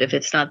to do it if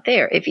it's not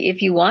there.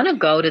 If you want to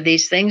go to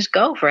these things,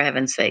 go, for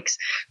heaven's sakes.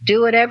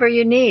 Do whatever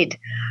you need.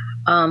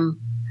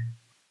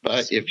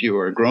 But if you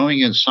are growing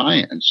in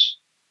science,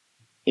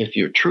 if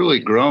you're truly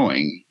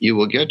growing, you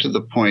will get to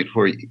the point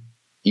where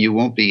you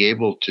won't be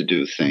able to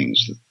do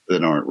things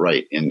that aren't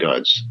right in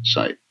God's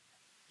sight.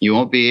 You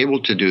won't be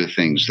able to do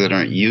things that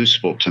aren't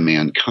useful to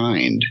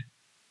mankind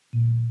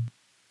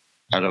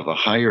out of a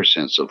higher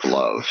sense of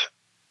love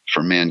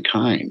for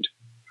mankind.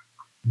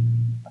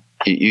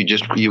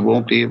 You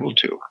won't be able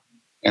to.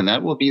 And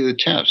that will be the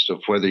test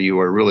of whether you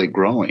are really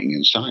growing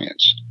in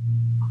science.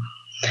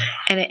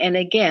 And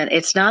again,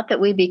 it's not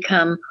that we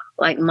become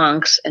like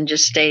monks and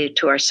just stay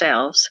to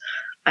ourselves.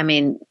 I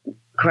mean,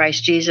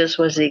 Christ Jesus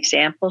was the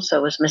example,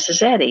 so was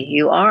Mrs. Eddy.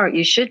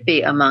 You should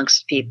be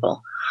amongst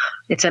people.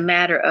 It's a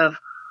matter of,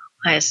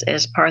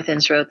 as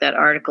Parthens wrote that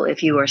article,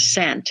 if you are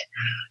sent.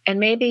 And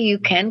maybe you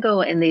can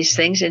go in these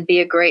things and be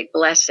a great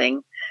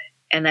blessing.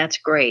 And that's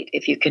great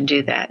if you can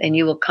do that. And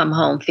you will come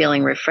home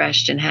feeling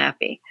refreshed and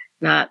happy,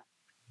 not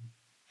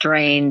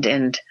drained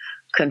and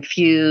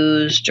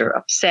confused or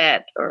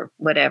upset or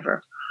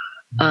whatever.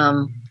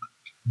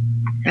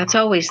 That's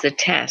always the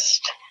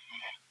test.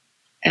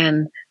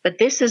 But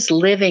this is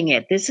living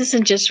it. This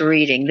isn't just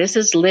reading. This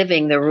is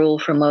living the rule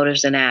for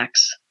motives and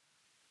acts.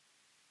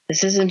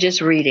 This isn't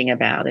just reading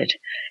about it.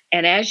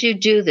 And as you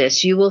do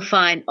this, you will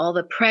find all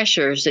the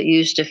pressures that you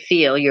used to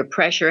feel, your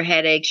pressure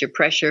headaches, your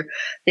pressure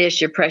this,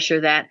 your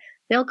pressure that,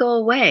 they'll go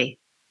away.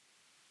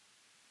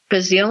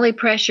 Because the only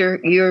pressure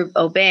you're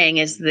obeying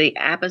is the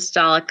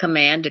apostolic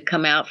command to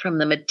come out from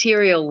the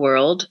material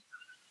world,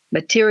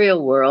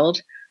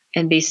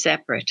 and be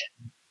separate.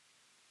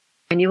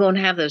 And you won't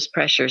have those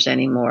pressures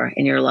anymore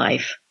in your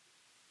life.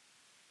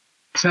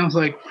 Sounds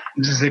like,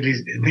 I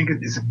think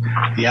it's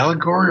the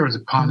allegory, or is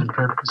it Pawn and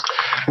Purpose,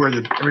 where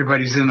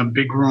everybody's in a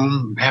big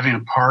room having a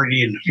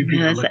party and a few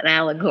people. That's an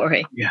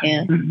allegory.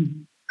 Yeah.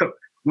 So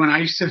when I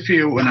used to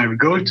feel, when I would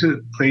go to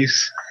a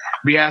place,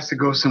 be asked to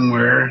go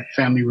somewhere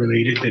family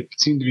related that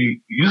seemed to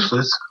be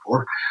useless,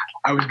 or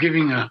I was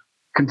giving a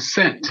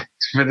consent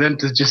for them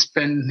to just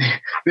spend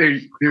their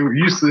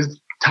useless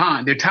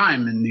time, their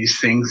time in these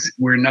things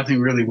where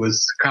nothing really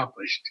was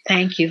accomplished.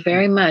 Thank you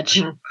very much.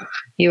 Mm-hmm.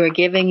 You are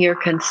giving your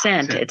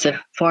consent. It's a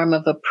form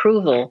of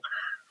approval.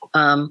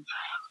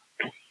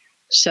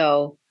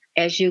 So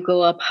as you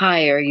go up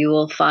higher, you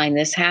will find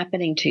this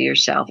happening to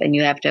yourself, and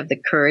you have to have the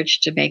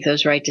courage to make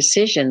those right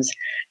decisions.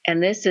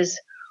 And this is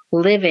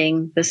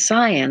living the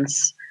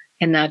science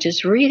and not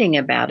just reading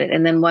about it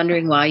and then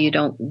wondering why you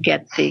don't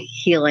get the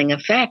healing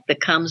effect that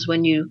comes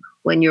when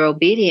you're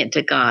obedient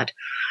to God.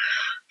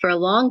 For a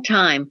long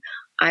time,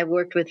 I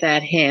worked with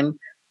that hymn,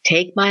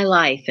 "Take my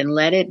life and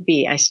let it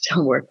be." I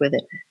still work with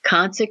it.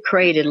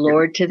 "Consecrated,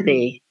 Lord, to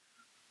thee."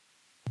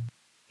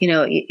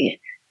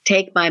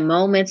 Take my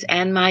moments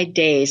and my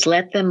days,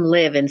 let them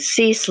live in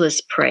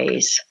ceaseless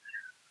praise.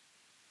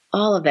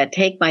 All of that.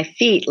 Take my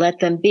feet, let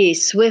them be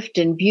swift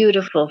and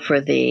beautiful for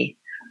thee.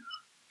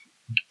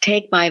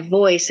 Take my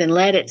voice and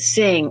let it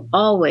sing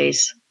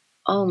always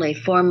only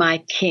for my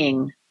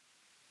King.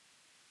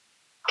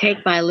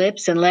 Take my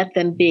lips and let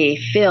them be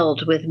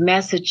filled with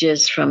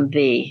messages from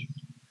thee.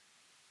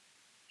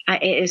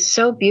 It is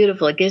so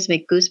beautiful. It gives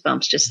me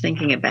goosebumps just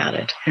thinking about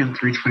it. Hymn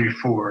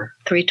 324.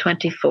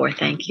 324,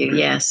 thank you.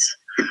 Yes.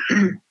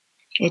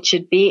 It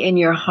should be in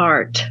your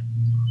heart.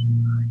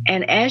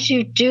 And as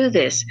you do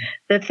this,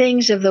 the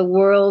things of the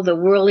world, the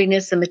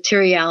worldliness, the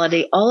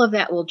materiality, all of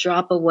that will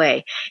drop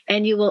away.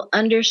 And you will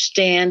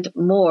understand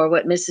more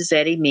what Mrs.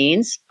 Eddy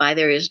means by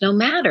there is no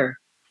matter.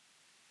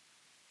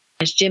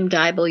 As Jim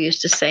Dybel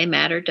used to say,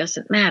 matter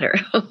doesn't matter.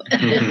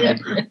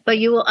 But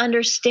you will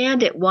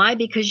understand it. Why?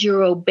 Because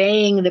you're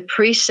obeying the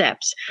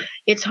precepts.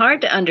 It's hard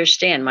to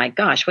understand. My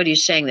gosh, what are you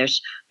saying?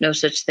 There's no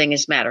such thing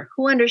as matter.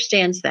 Who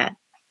understands that?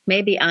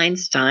 Maybe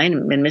Einstein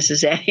and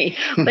Mrs. Eddy.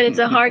 But it's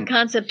a hard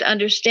concept to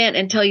understand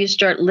until you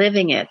start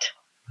living it.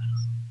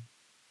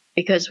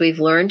 Because we've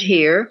learned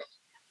here,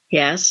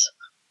 yes,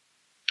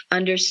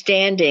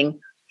 understanding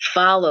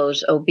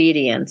follows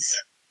obedience.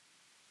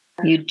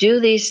 You do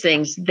these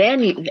things,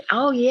 then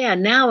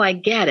now I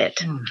get it.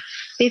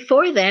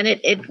 Before then,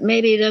 it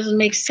maybe doesn't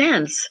make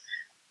sense.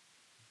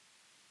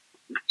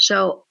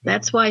 So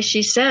that's why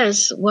she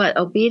says, what?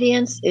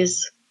 Obedience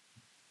is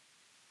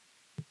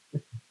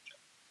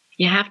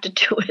You have to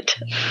do it.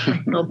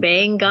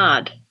 Obeying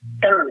God.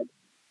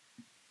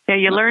 Yeah,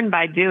 you learn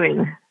by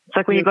doing. It's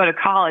like when you go to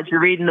college, you're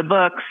reading the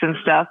books and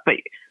stuff, but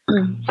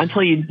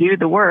until you do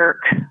the work,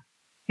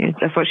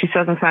 that's what she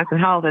says in Science and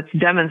Health, it's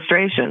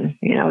demonstration.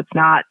 It's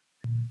not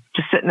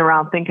just sitting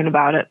around thinking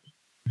about it.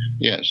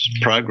 Yes,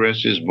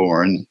 progress is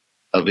born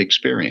of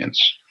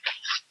experience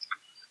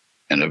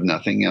and of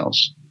nothing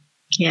else.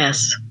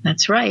 Yes,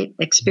 that's right.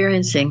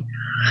 Experiencing.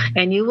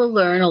 And you will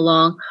learn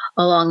along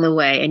the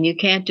way. And you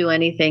can't do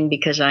anything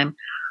because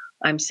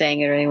I'm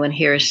saying it or anyone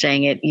here is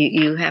saying it.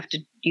 You have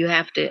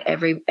to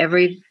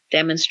every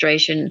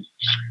demonstration,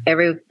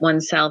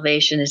 everyone's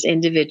salvation is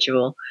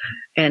individual,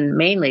 and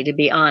mainly to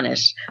be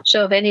honest.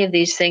 So if any of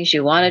these things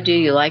you want to do,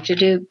 you like to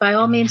do, by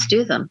all means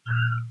do them.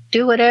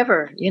 Do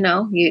whatever,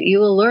 you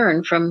will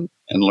learn from.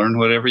 And learn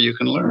whatever you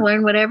can learn.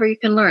 Learn whatever you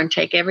can learn.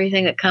 Take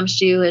everything that comes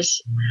to you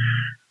as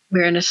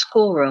we're in a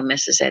schoolroom,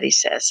 Mrs. Eddy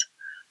says.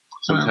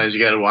 Sometimes you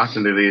got to walk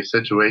into these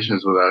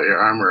situations without your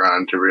armor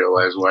on to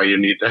realize why you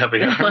need to have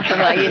your armor on.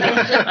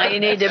 why you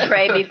need to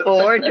pray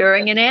before,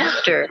 during, and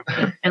after,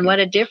 and what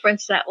a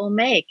difference that will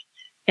make.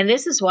 And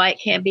this is why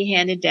it can't be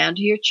handed down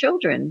to your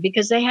children,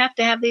 because they have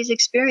to have these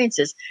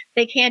experiences.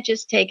 They can't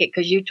just take it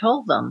because you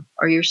told them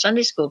or your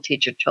Sunday school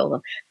teacher told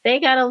them. They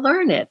got to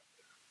learn it,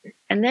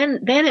 and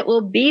then it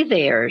will be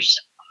theirs.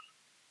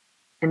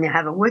 And you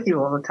have it with you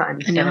all the time.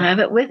 And you'll have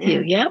it with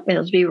you. Yep,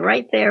 it'll be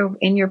right there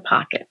in your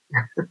pocket.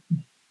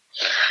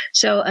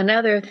 So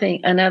another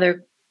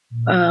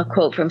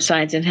quote from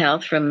Science and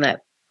Health from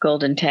that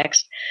golden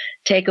text: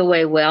 take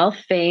away wealth,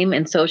 fame,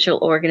 and social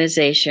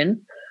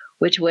organization,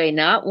 which weigh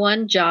not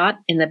one jot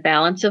in the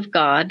balance of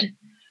God,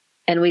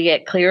 and we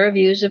get clearer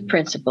views of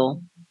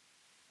principle.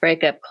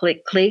 Break up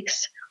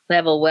cliques,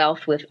 level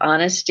wealth with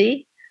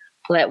honesty,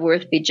 let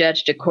worth be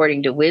judged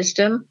according to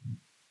wisdom,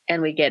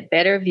 and we get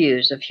better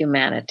views of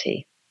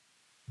humanity.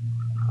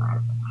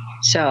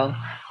 So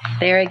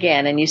there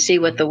again, and you see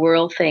what the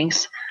world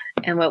thinks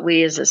and what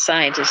we as a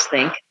scientist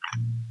think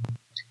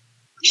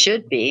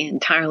should be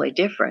entirely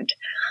different.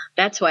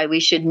 That's why we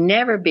should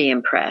never be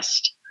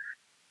impressed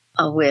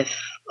with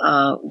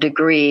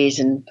degrees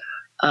and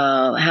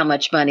how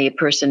much money a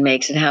person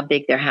makes and how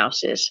big their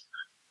house is.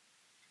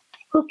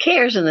 Who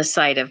cares in the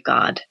sight of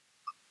God?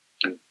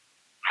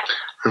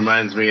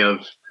 Reminds me of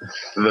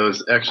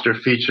those extra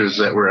features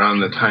that were on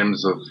the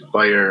Times of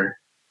Fire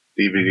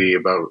DVD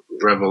about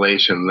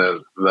Revelation. The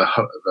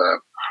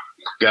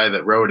guy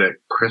that wrote it,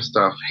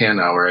 Christoph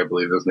Hanauer, I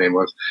believe his name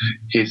was,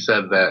 he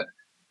said that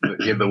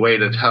the way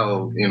to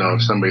tell,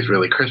 if somebody's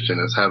really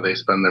Christian is how they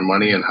spend their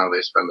money and how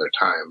they spend their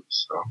time.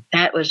 So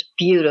that was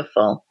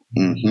beautiful.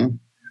 Mm-hmm.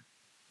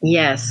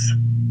 Yes.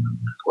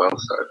 Well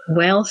said.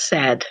 Well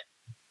said.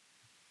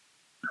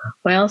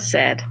 Well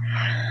said.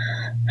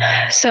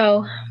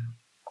 So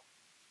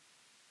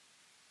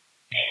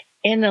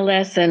in the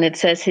lesson, it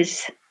says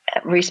his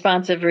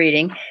responsive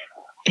reading,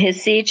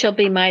 his seed shall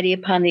be mighty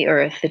upon the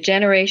earth. The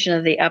generation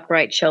of the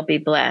upright shall be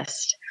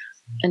blessed.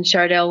 And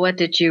Chardell, what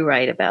did you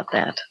write about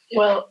that?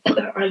 Well,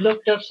 I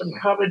looked up some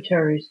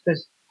commentaries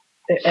because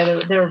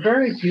they're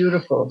very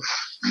beautiful.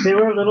 They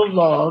were a little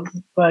long,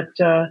 but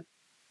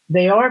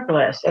they are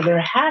blessed and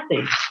they're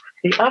happy.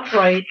 The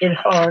upright in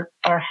heart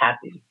are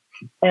happy,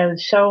 and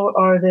so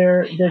are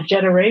the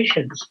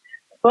generations.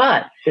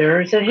 But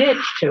there's a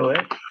hitch to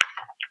it.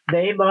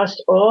 They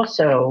must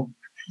also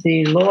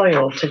be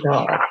loyal to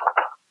God.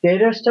 They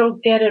just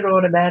don't get it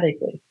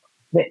automatically.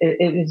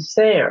 It is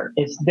there.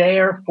 It's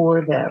there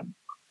for them,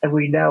 and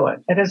we know it.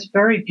 And it's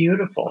very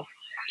beautiful.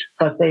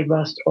 But they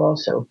must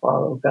also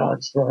follow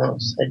God's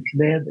laws and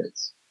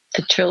commandments.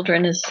 The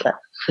children is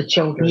the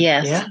children.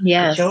 Yes, yeah?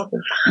 yes. The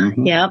children.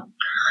 Mm-hmm. Yep.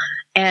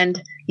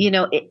 And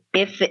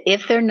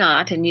if they're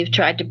not, and you've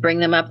tried to bring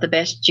them up the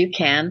best you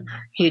can,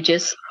 you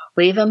just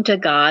leave them to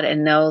God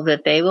and know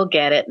that they will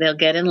get it. They'll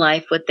get in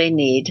life what they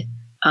need,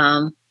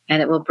 and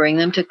it will bring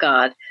them to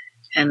God.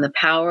 And the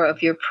power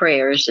of your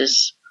prayers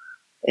is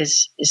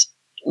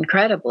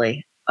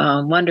incredibly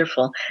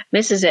wonderful.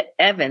 Mrs.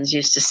 Evans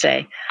used to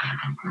say,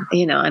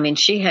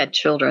 she had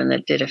children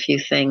that did a few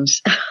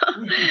things.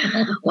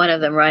 One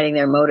of them riding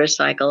their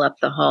motorcycle up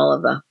the hall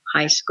of a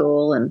high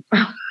school and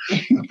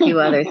a few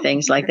other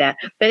things like that.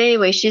 But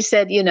anyway, she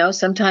said,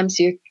 sometimes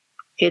your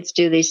kids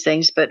do these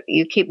things, but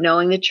you keep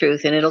knowing the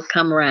truth and it'll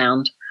come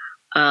around.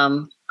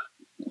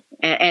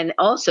 And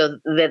also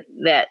that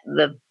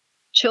the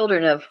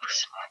children of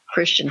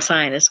Christian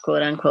Scientists,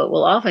 quote unquote,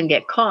 will often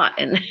get caught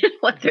in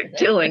what they're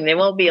doing. They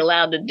won't be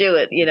allowed to do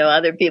it.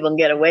 Other people can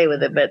get away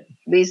with it, but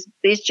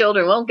these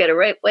children won't get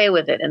away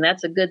with it, and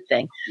that's a good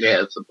thing.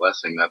 Yeah, it's a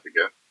blessing not to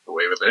get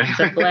away with it. It's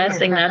a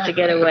blessing not to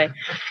get away.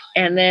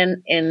 And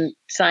then in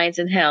Science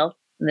and Health,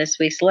 in this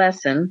week's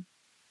lesson,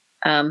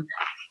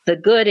 the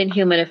good in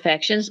human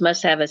affections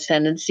must have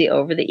ascendancy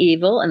over the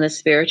evil, and the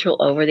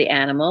spiritual over the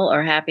animal,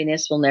 or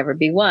happiness will never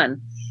be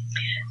won.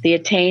 The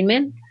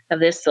attainment of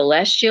this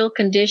celestial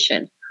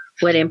condition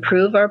would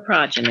improve our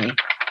progeny,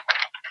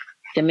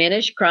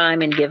 diminish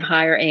crime, and give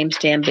higher aims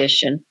to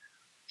ambition.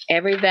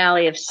 Every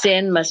valley of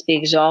sin must be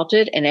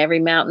exalted, and every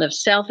mountain of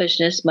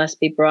selfishness must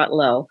be brought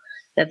low,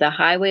 that the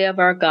highway of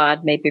our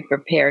God may be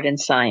prepared in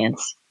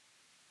science.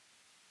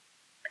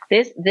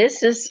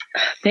 This is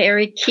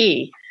very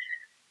key.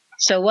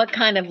 So what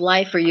kind of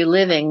life are you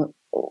living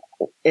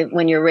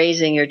when you're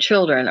raising your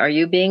children? Are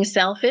you being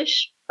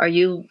selfish? Are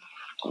you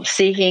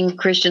seeking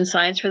Christian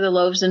Science for the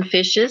loaves and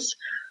fishes?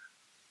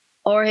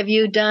 Or have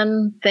you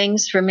done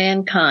things for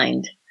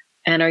mankind?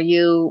 And are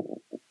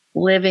you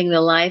living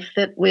the life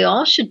that we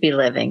all should be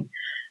living?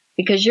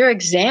 Because your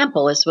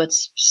example is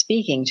what's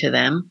speaking to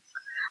them.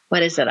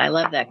 What is it? I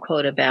love that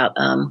quote about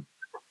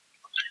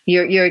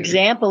your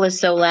example is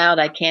so loud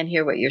I can't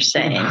hear what you're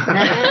saying.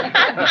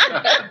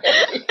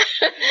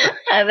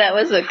 That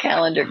was a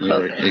calendar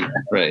quote.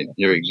 Right.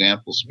 Your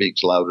example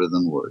speaks louder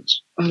than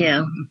words.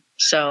 Yeah.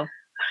 So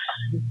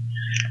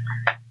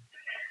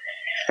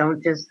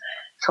Don't just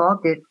talk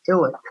it,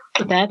 do it.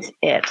 That's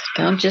it.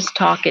 Don't just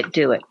talk it,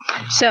 do it.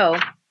 So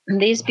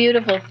these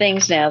beautiful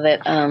things now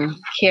that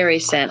Carrie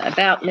sent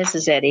about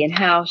Mrs. Eddy and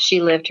how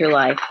she lived her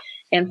life.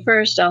 And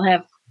first I'll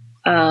have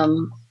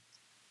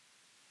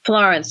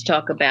Florence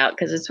talk about,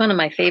 because it's one of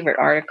my favorite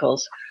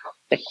articles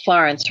that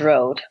Florence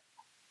wrote,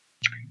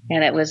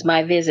 and it was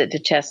my visit to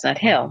Chestnut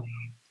Hill.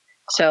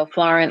 So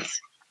Florence,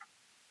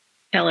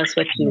 tell us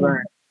what you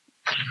learned.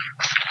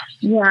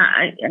 Yeah,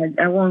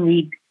 I won't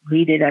read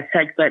it as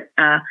such, but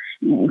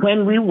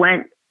when we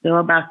went, there were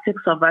about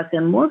 6 of us,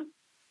 and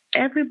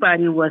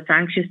everybody was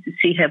anxious to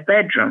see her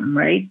bedroom,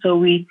 right? So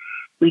we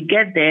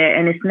get there,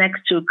 and it's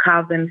next to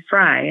Calvin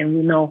Fry, and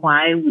we know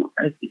why.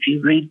 If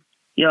you read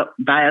your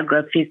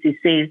biographies, it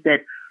says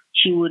that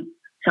she would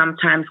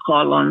sometimes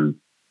call on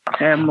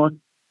her most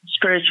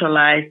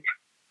spiritualized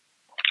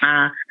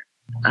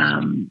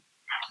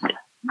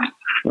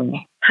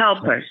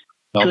helpers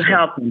to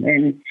help him,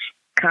 and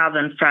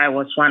Calvin Fry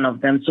was one of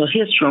them. So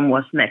his room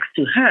was next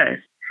to hers.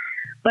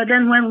 But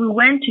then when we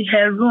went to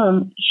her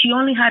room, she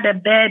only had a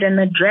bed and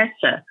a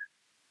dresser.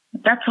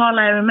 That's all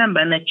I remember,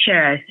 and a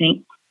chair, I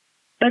think.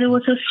 But it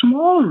was a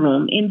small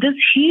room in this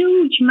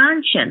huge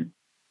mansion.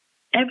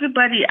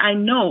 Everybody I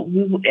know,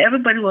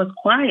 everybody was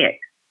quiet,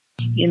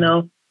 and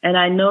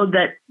I know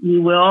that we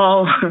were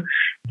all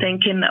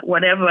thinking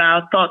whatever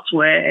our thoughts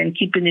were and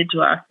keeping it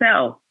to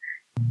ourselves.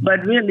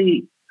 But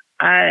really,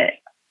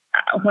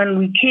 when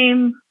we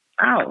came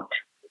out,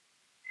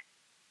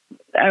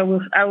 I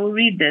will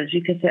read this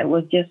because I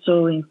was just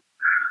so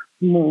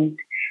moved.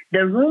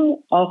 The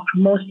room of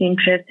most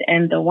interest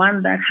and the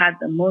one that had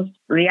the most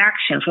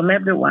reaction from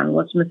everyone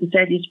was Mrs.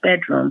 Eddy's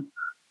bedroom.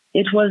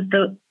 It was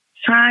the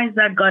size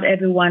that got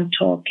everyone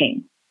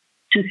talking.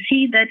 To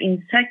see that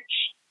in such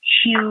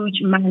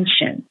huge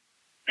mansion,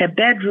 her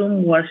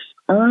bedroom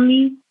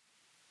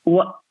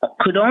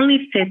could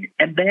only fit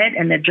a bed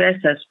and a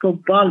dresser spoke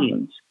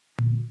volumes.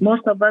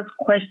 Most of us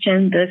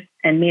questioned this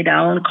and made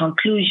our own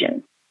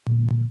conclusions.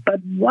 But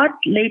what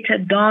later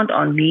dawned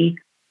on me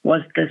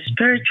was the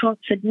spiritual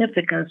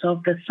significance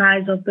of the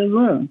size of the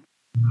room.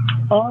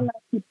 All I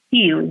could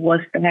feel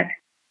was that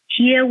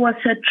here was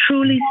a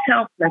truly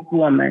selfless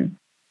woman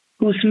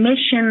whose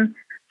mission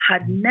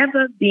had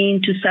never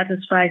been to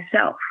satisfy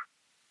self.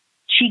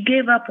 She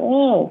gave up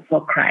all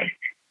for Christ,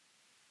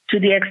 to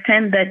the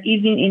extent that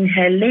even in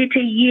her later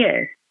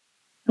years,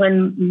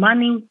 when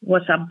money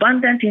was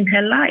abundant in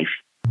her life,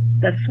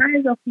 the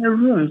size of her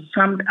room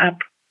summed up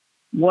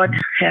what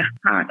her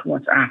heart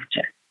was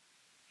after.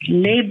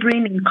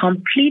 Laboring in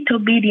complete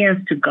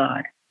obedience to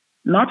God,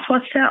 not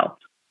for self,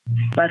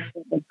 but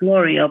for the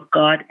glory of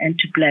God and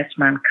to bless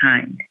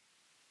mankind.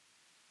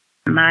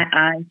 My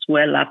eyes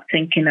well up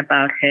thinking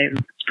about her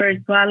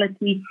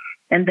spirituality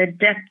and the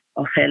depth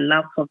of her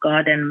love for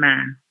God and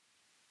man.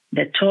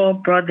 The tour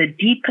brought the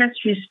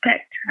deepest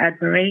respect,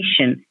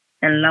 admiration,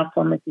 and love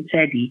for Mrs.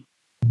 Eddy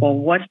for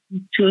what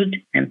she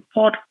stood and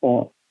fought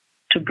for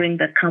to bring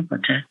the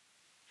Comforter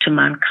to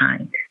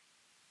mankind.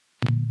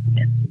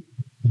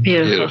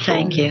 Beautiful.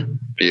 Thank you.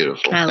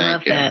 Beautiful. I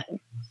love that.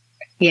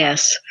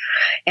 Yes.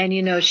 And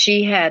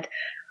she had,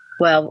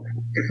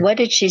 what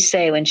did she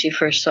say when she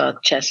first saw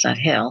Chestnut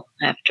Hill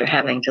after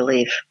having to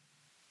leave?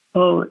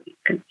 Oh,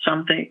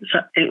 something.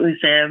 It was,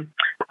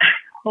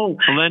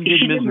 Splendid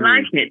she misery. didn't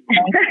like it.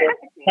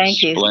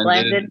 Thank you.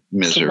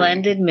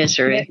 Splendid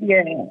misery.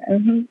 Yeah.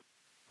 Mm-hmm.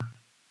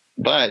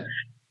 But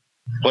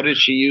what did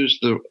she use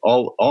it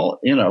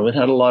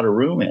had a lot of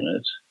room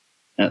in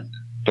it.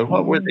 But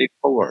what were they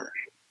for?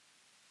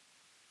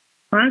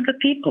 For the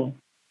people.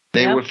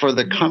 They were for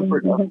the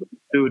comfort of the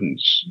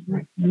students,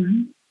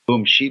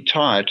 whom she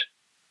taught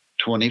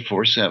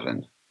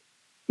 24/7.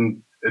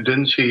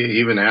 Didn't she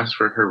even ask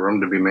for her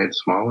room to be made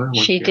smaller?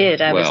 She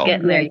did. I was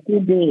getting there. She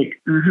did.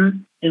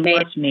 Mm-hmm. It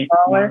was made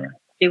smaller.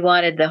 She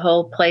wanted the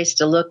whole place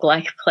to look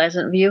like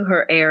Pleasant View.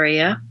 Her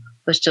area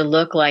was to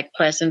look like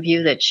Pleasant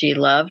View that she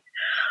loved.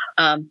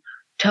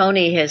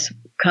 Tony has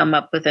come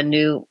up with a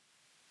new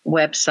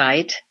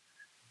website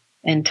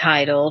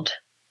entitled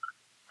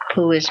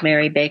Who is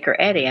Mary Baker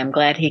Eddy? I'm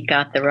glad he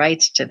got the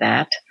rights to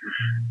that.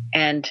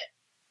 And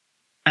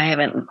I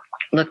haven't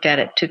looked at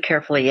it too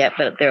carefully yet,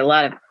 but there are a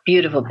lot of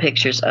beautiful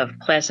pictures of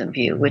Pleasant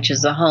View, which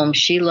is the home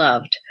she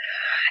loved.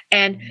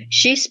 And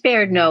she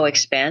spared no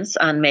expense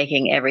on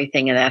making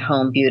everything in that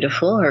home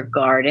beautiful. Her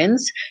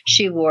gardens,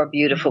 she wore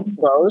beautiful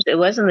clothes. It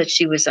wasn't that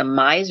she was a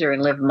miser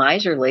and lived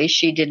miserly.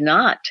 She did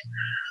not.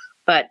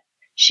 But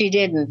she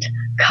didn't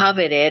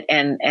covet it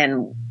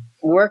and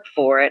work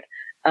for it.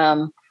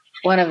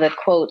 One of the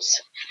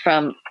quotes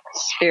from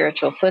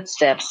Spiritual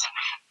Footsteps,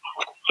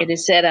 it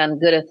is said on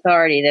good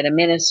authority that a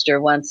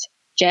minister once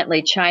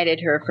gently chided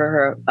her for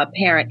her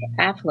apparent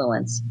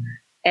affluence,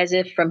 as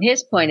if from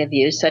his point of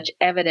view, such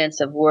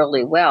evidence of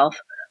worldly wealth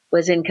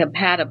was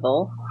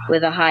incompatible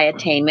with a high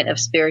attainment of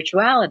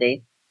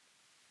spirituality.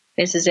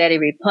 Mrs. Eddy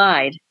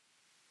replied,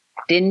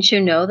 "Didn't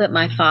you know that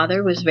my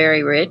father was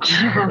very rich?"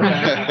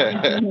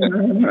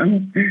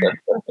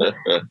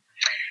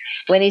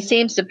 When he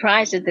seemed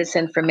surprised at this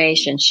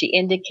information, she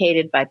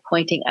indicated by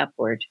pointing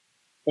upward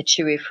that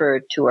she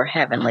referred to her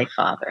heavenly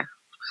Father.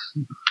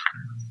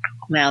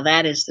 Now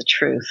that is the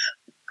truth.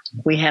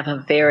 We have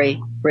a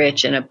very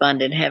rich and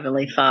abundant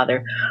Heavenly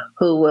Father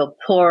who will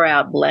pour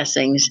out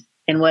blessings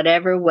in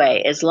whatever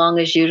way, as long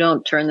as you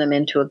don't turn them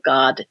into a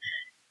God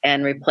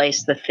and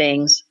replace the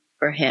things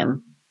for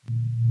Him.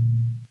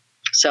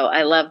 So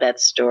I love that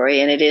story,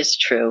 and it is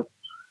true.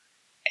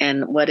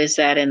 And what is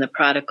that in the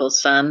prodigal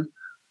son?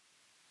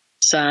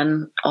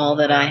 Son, all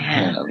that I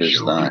have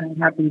is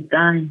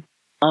thine.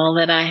 All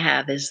that I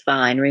have is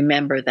thine.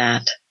 Remember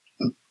that.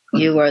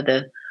 You are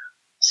the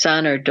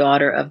son or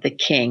daughter of the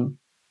King,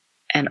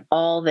 and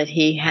all that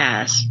he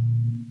has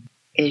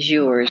is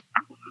yours.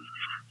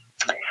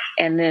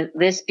 And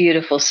this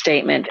beautiful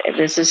statement,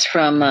 this is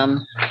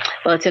from,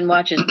 it's in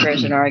Watch's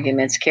Prayers and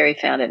Arguments. Carrie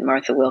found it in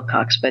Martha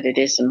Wilcox, but it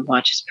is in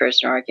Watch's Prayers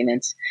and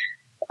Arguments.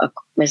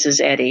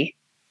 Mrs. Eddy,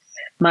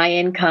 my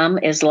income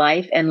is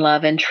life and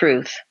love and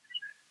truth.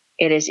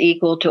 It is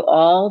equal to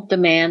all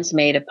demands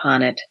made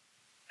upon it.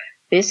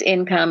 This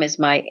income is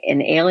my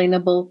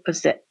inalienable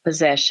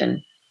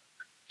possession,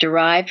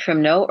 derived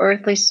from no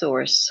earthly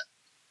source,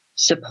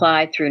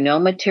 supplied through no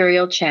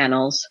material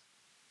channels,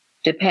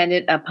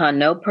 dependent upon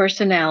no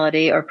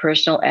personality or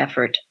personal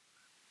effort,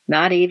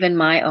 not even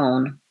my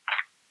own,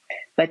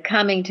 but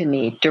coming to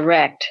me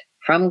direct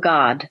from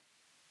God,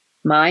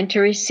 mine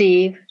to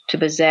receive, to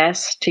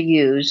possess, to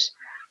use,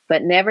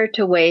 but never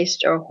to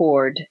waste or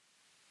hoard.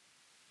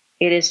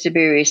 It is to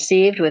be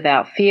received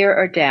without fear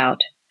or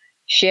doubt,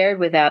 shared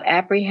without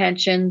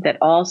apprehension that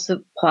all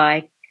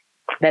supply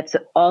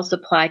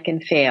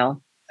can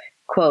fail.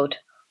 Quote,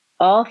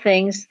 all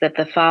things that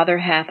the Father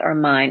hath are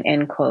mine,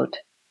 end quote.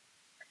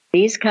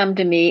 These come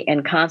to me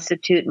and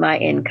constitute my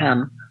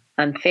income,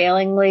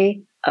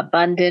 unfailingly,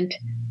 abundant,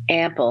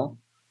 ample,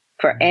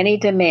 for any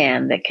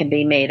demand that can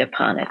be made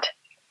upon it.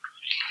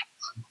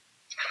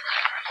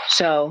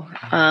 So,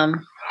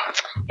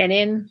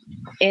 and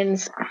in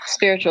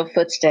Spiritual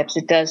Footsteps,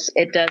 it does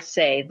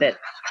say that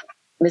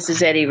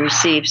Mrs. Eddy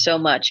received so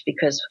much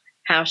because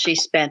how she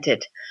spent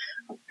it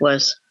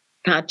was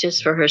not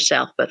just for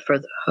herself, but for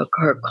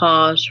her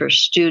cause, her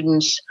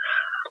students,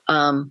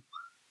 and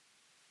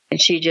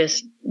she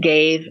just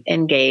gave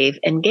and gave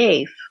and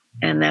gave,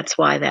 and that's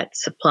why that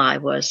supply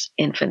was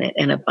infinite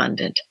and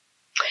abundant.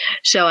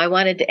 So I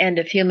wanted to end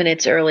a few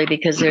minutes early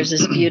because there's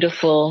this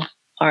beautiful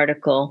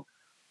article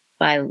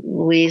by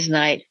Louise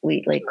Knight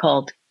Wheatley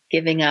called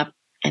Giving Up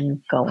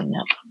and Going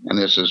Up. And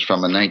this is from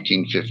a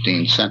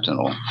 1915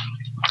 Sentinel.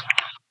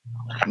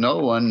 No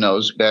one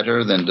knows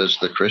better than does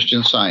the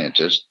Christian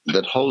Scientist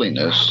that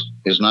holiness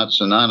is not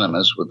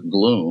synonymous with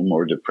gloom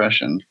or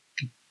depression.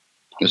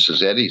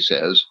 Mrs. Eddy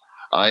says,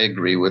 I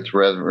agree with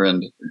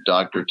Reverend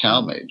Dr.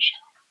 Talmage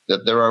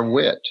that there are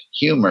wit,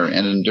 humor,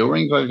 and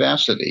enduring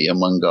vivacity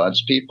among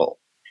God's people.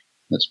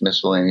 That's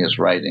Miscellaneous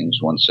Writings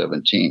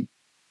 117.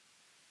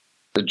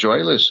 The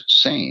joyless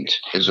saint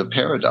is a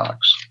paradox.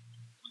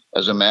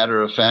 As a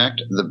matter of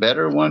fact, the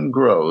better one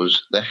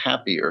grows, the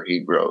happier he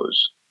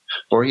grows,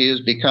 for he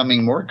is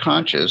becoming more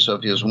conscious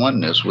of his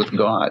oneness with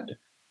God,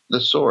 the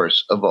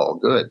source of all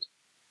good.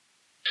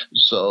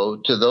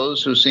 So to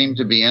those who seem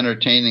to be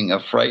entertaining a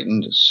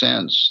frightened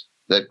sense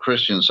that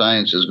Christian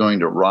Science is going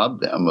to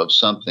rob them of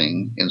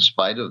something in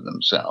spite of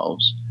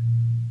themselves,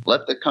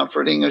 let the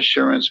comforting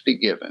assurance be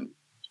given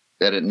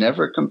that it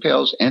never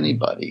compels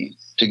anybody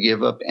to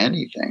give up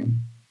anything.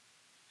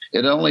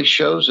 It only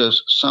shows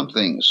us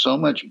something so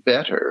much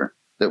better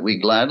that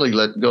we gladly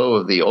let go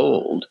of the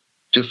old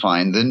to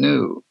find the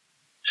new.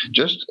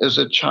 Just as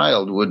a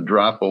child would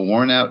drop a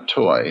worn-out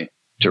toy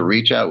to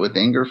reach out with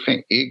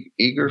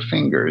eager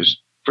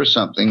fingers for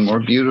something more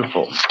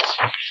beautiful.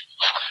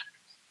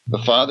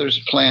 The Father's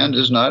plan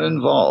does not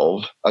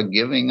involve a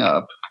giving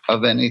up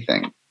of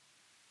anything.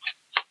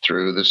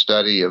 Through the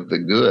study of the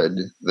good,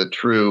 the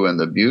true, and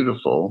the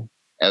beautiful,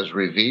 as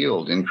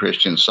revealed in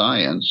Christian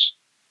Science,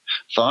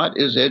 thought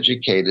is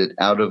educated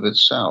out of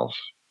itself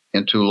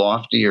into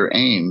loftier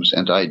aims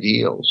and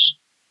ideals,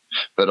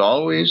 but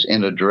always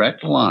in a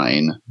direct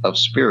line of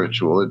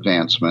spiritual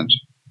advancement.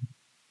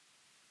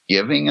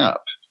 Giving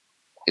up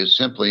is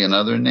simply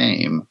another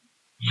name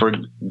for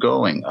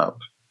going up.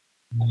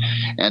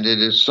 And it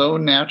is so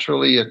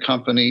naturally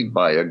accompanied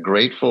by a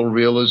grateful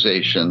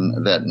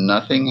realization that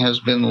nothing has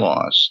been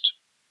lost,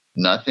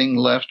 nothing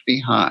left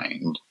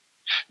behind,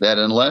 that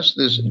unless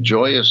this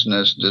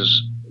joyousness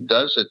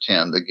does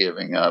attend the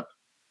giving up,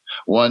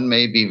 one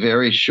may be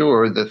very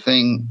sure the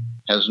thing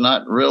has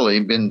not really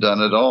been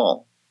done at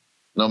all,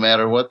 no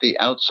matter what the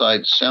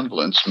outside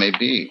semblance may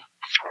be.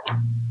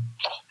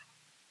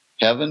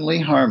 Heavenly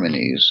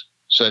harmonies,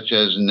 such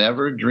as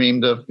never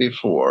dreamed of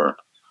before,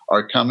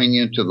 are coming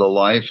into the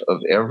life of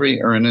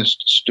every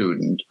earnest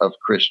student of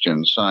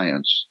Christian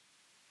Science.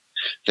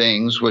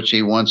 Things which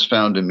he once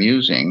found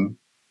amusing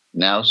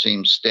now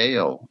seem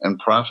stale and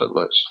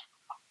profitless.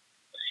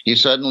 He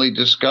suddenly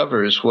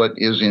discovers what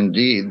is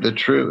indeed the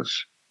truth,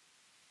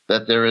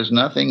 that there is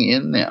nothing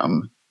in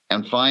them,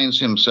 and finds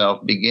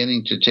himself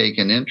beginning to take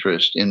an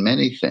interest in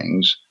many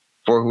things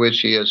for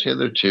which he has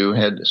hitherto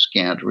had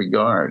scant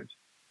regard.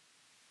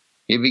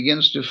 He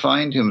begins to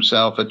find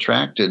himself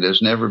attracted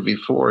as never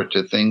before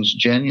to things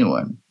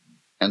genuine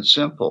and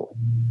simple,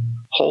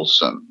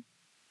 wholesome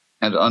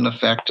and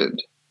unaffected.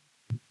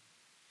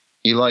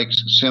 He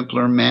likes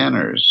simpler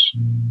manners,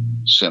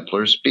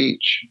 simpler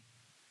speech,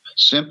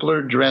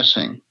 simpler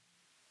dressing,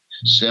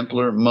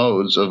 simpler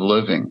modes of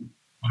living.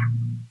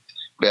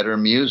 Better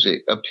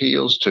music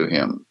appeals to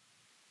him.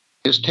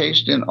 His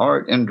taste in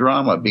art and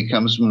drama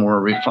becomes more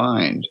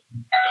refined,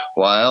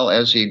 while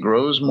as he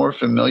grows more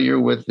familiar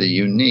with the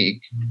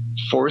unique,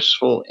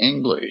 forceful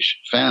English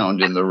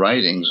found in the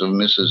writings of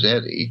Mrs.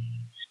 Eddy,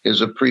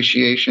 his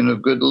appreciation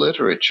of good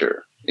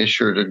literature is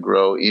sure to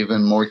grow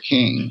even more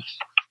keen.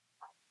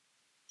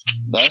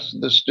 Thus,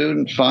 the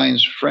student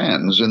finds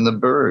friends in the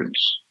birds,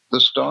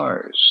 the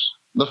stars,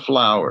 the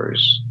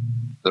flowers,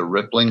 the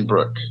rippling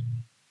brook.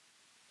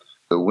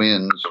 The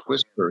winds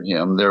whisper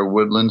him their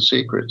woodland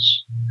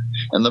secrets,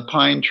 and the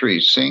pine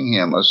trees sing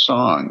him a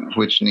song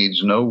which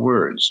needs no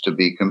words to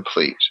be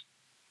complete.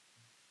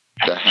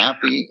 The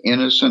happy,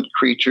 innocent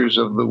creatures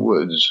of the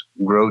woods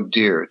grow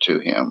dear to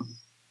him,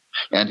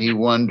 and he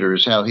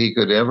wonders how he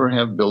could ever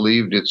have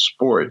believed it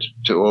sport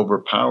to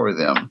overpower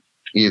them,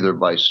 either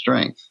by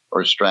strength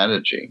or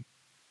strategy.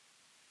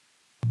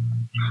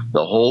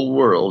 The whole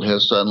world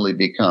has suddenly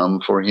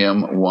become for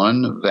him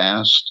one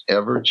vast,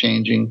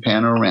 ever-changing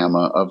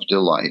panorama of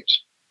delight.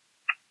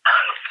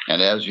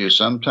 And as you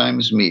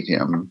sometimes meet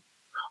him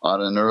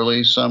on an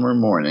early summer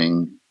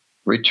morning,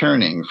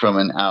 returning from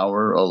an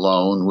hour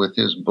alone with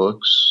his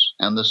books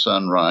and the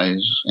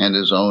sunrise and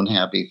his own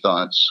happy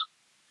thoughts,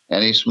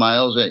 and he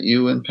smiles at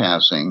you in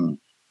passing,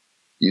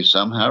 you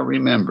somehow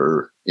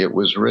remember it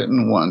was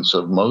written once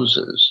of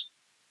Moses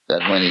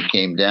that when he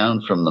came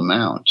down from the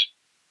mount,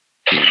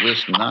 he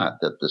wist not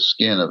that the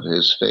skin of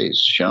his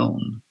face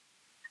shone.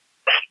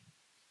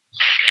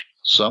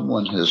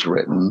 Someone has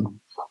written,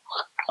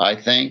 I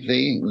thank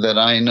thee that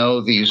I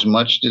know these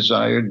much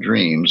desired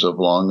dreams of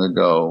long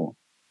ago,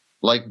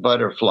 like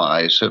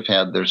butterflies have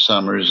had their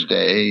summer's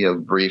day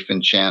of brief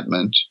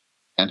enchantment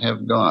and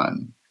have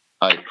gone,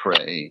 I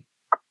pray,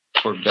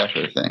 for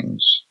better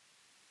things.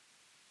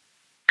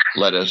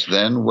 Let us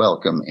then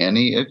welcome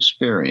any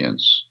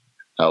experience,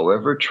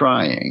 however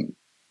trying,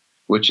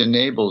 which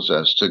enables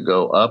us to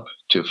go up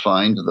to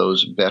find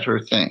those better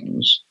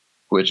things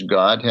which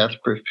God hath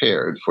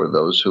prepared for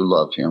those who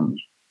love him.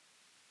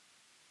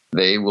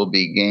 They will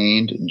be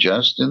gained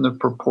just in the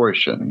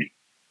proportion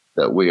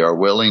that we are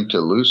willing to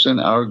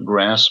loosen our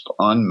grasp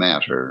on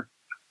matter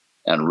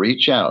and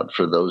reach out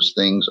for those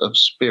things of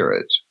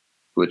spirit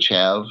which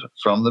have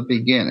from the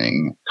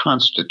beginning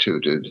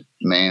constituted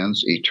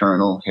man's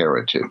eternal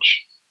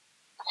heritage.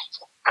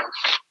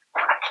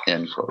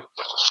 End quote.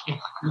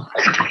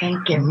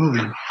 Thank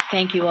you.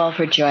 Thank you all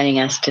for joining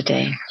us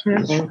today.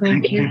 Yes,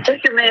 thank you.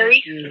 Thank you,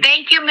 Mary.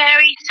 Thank you,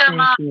 Mary, so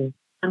much. you.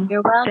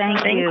 You're welcome.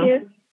 Thank you.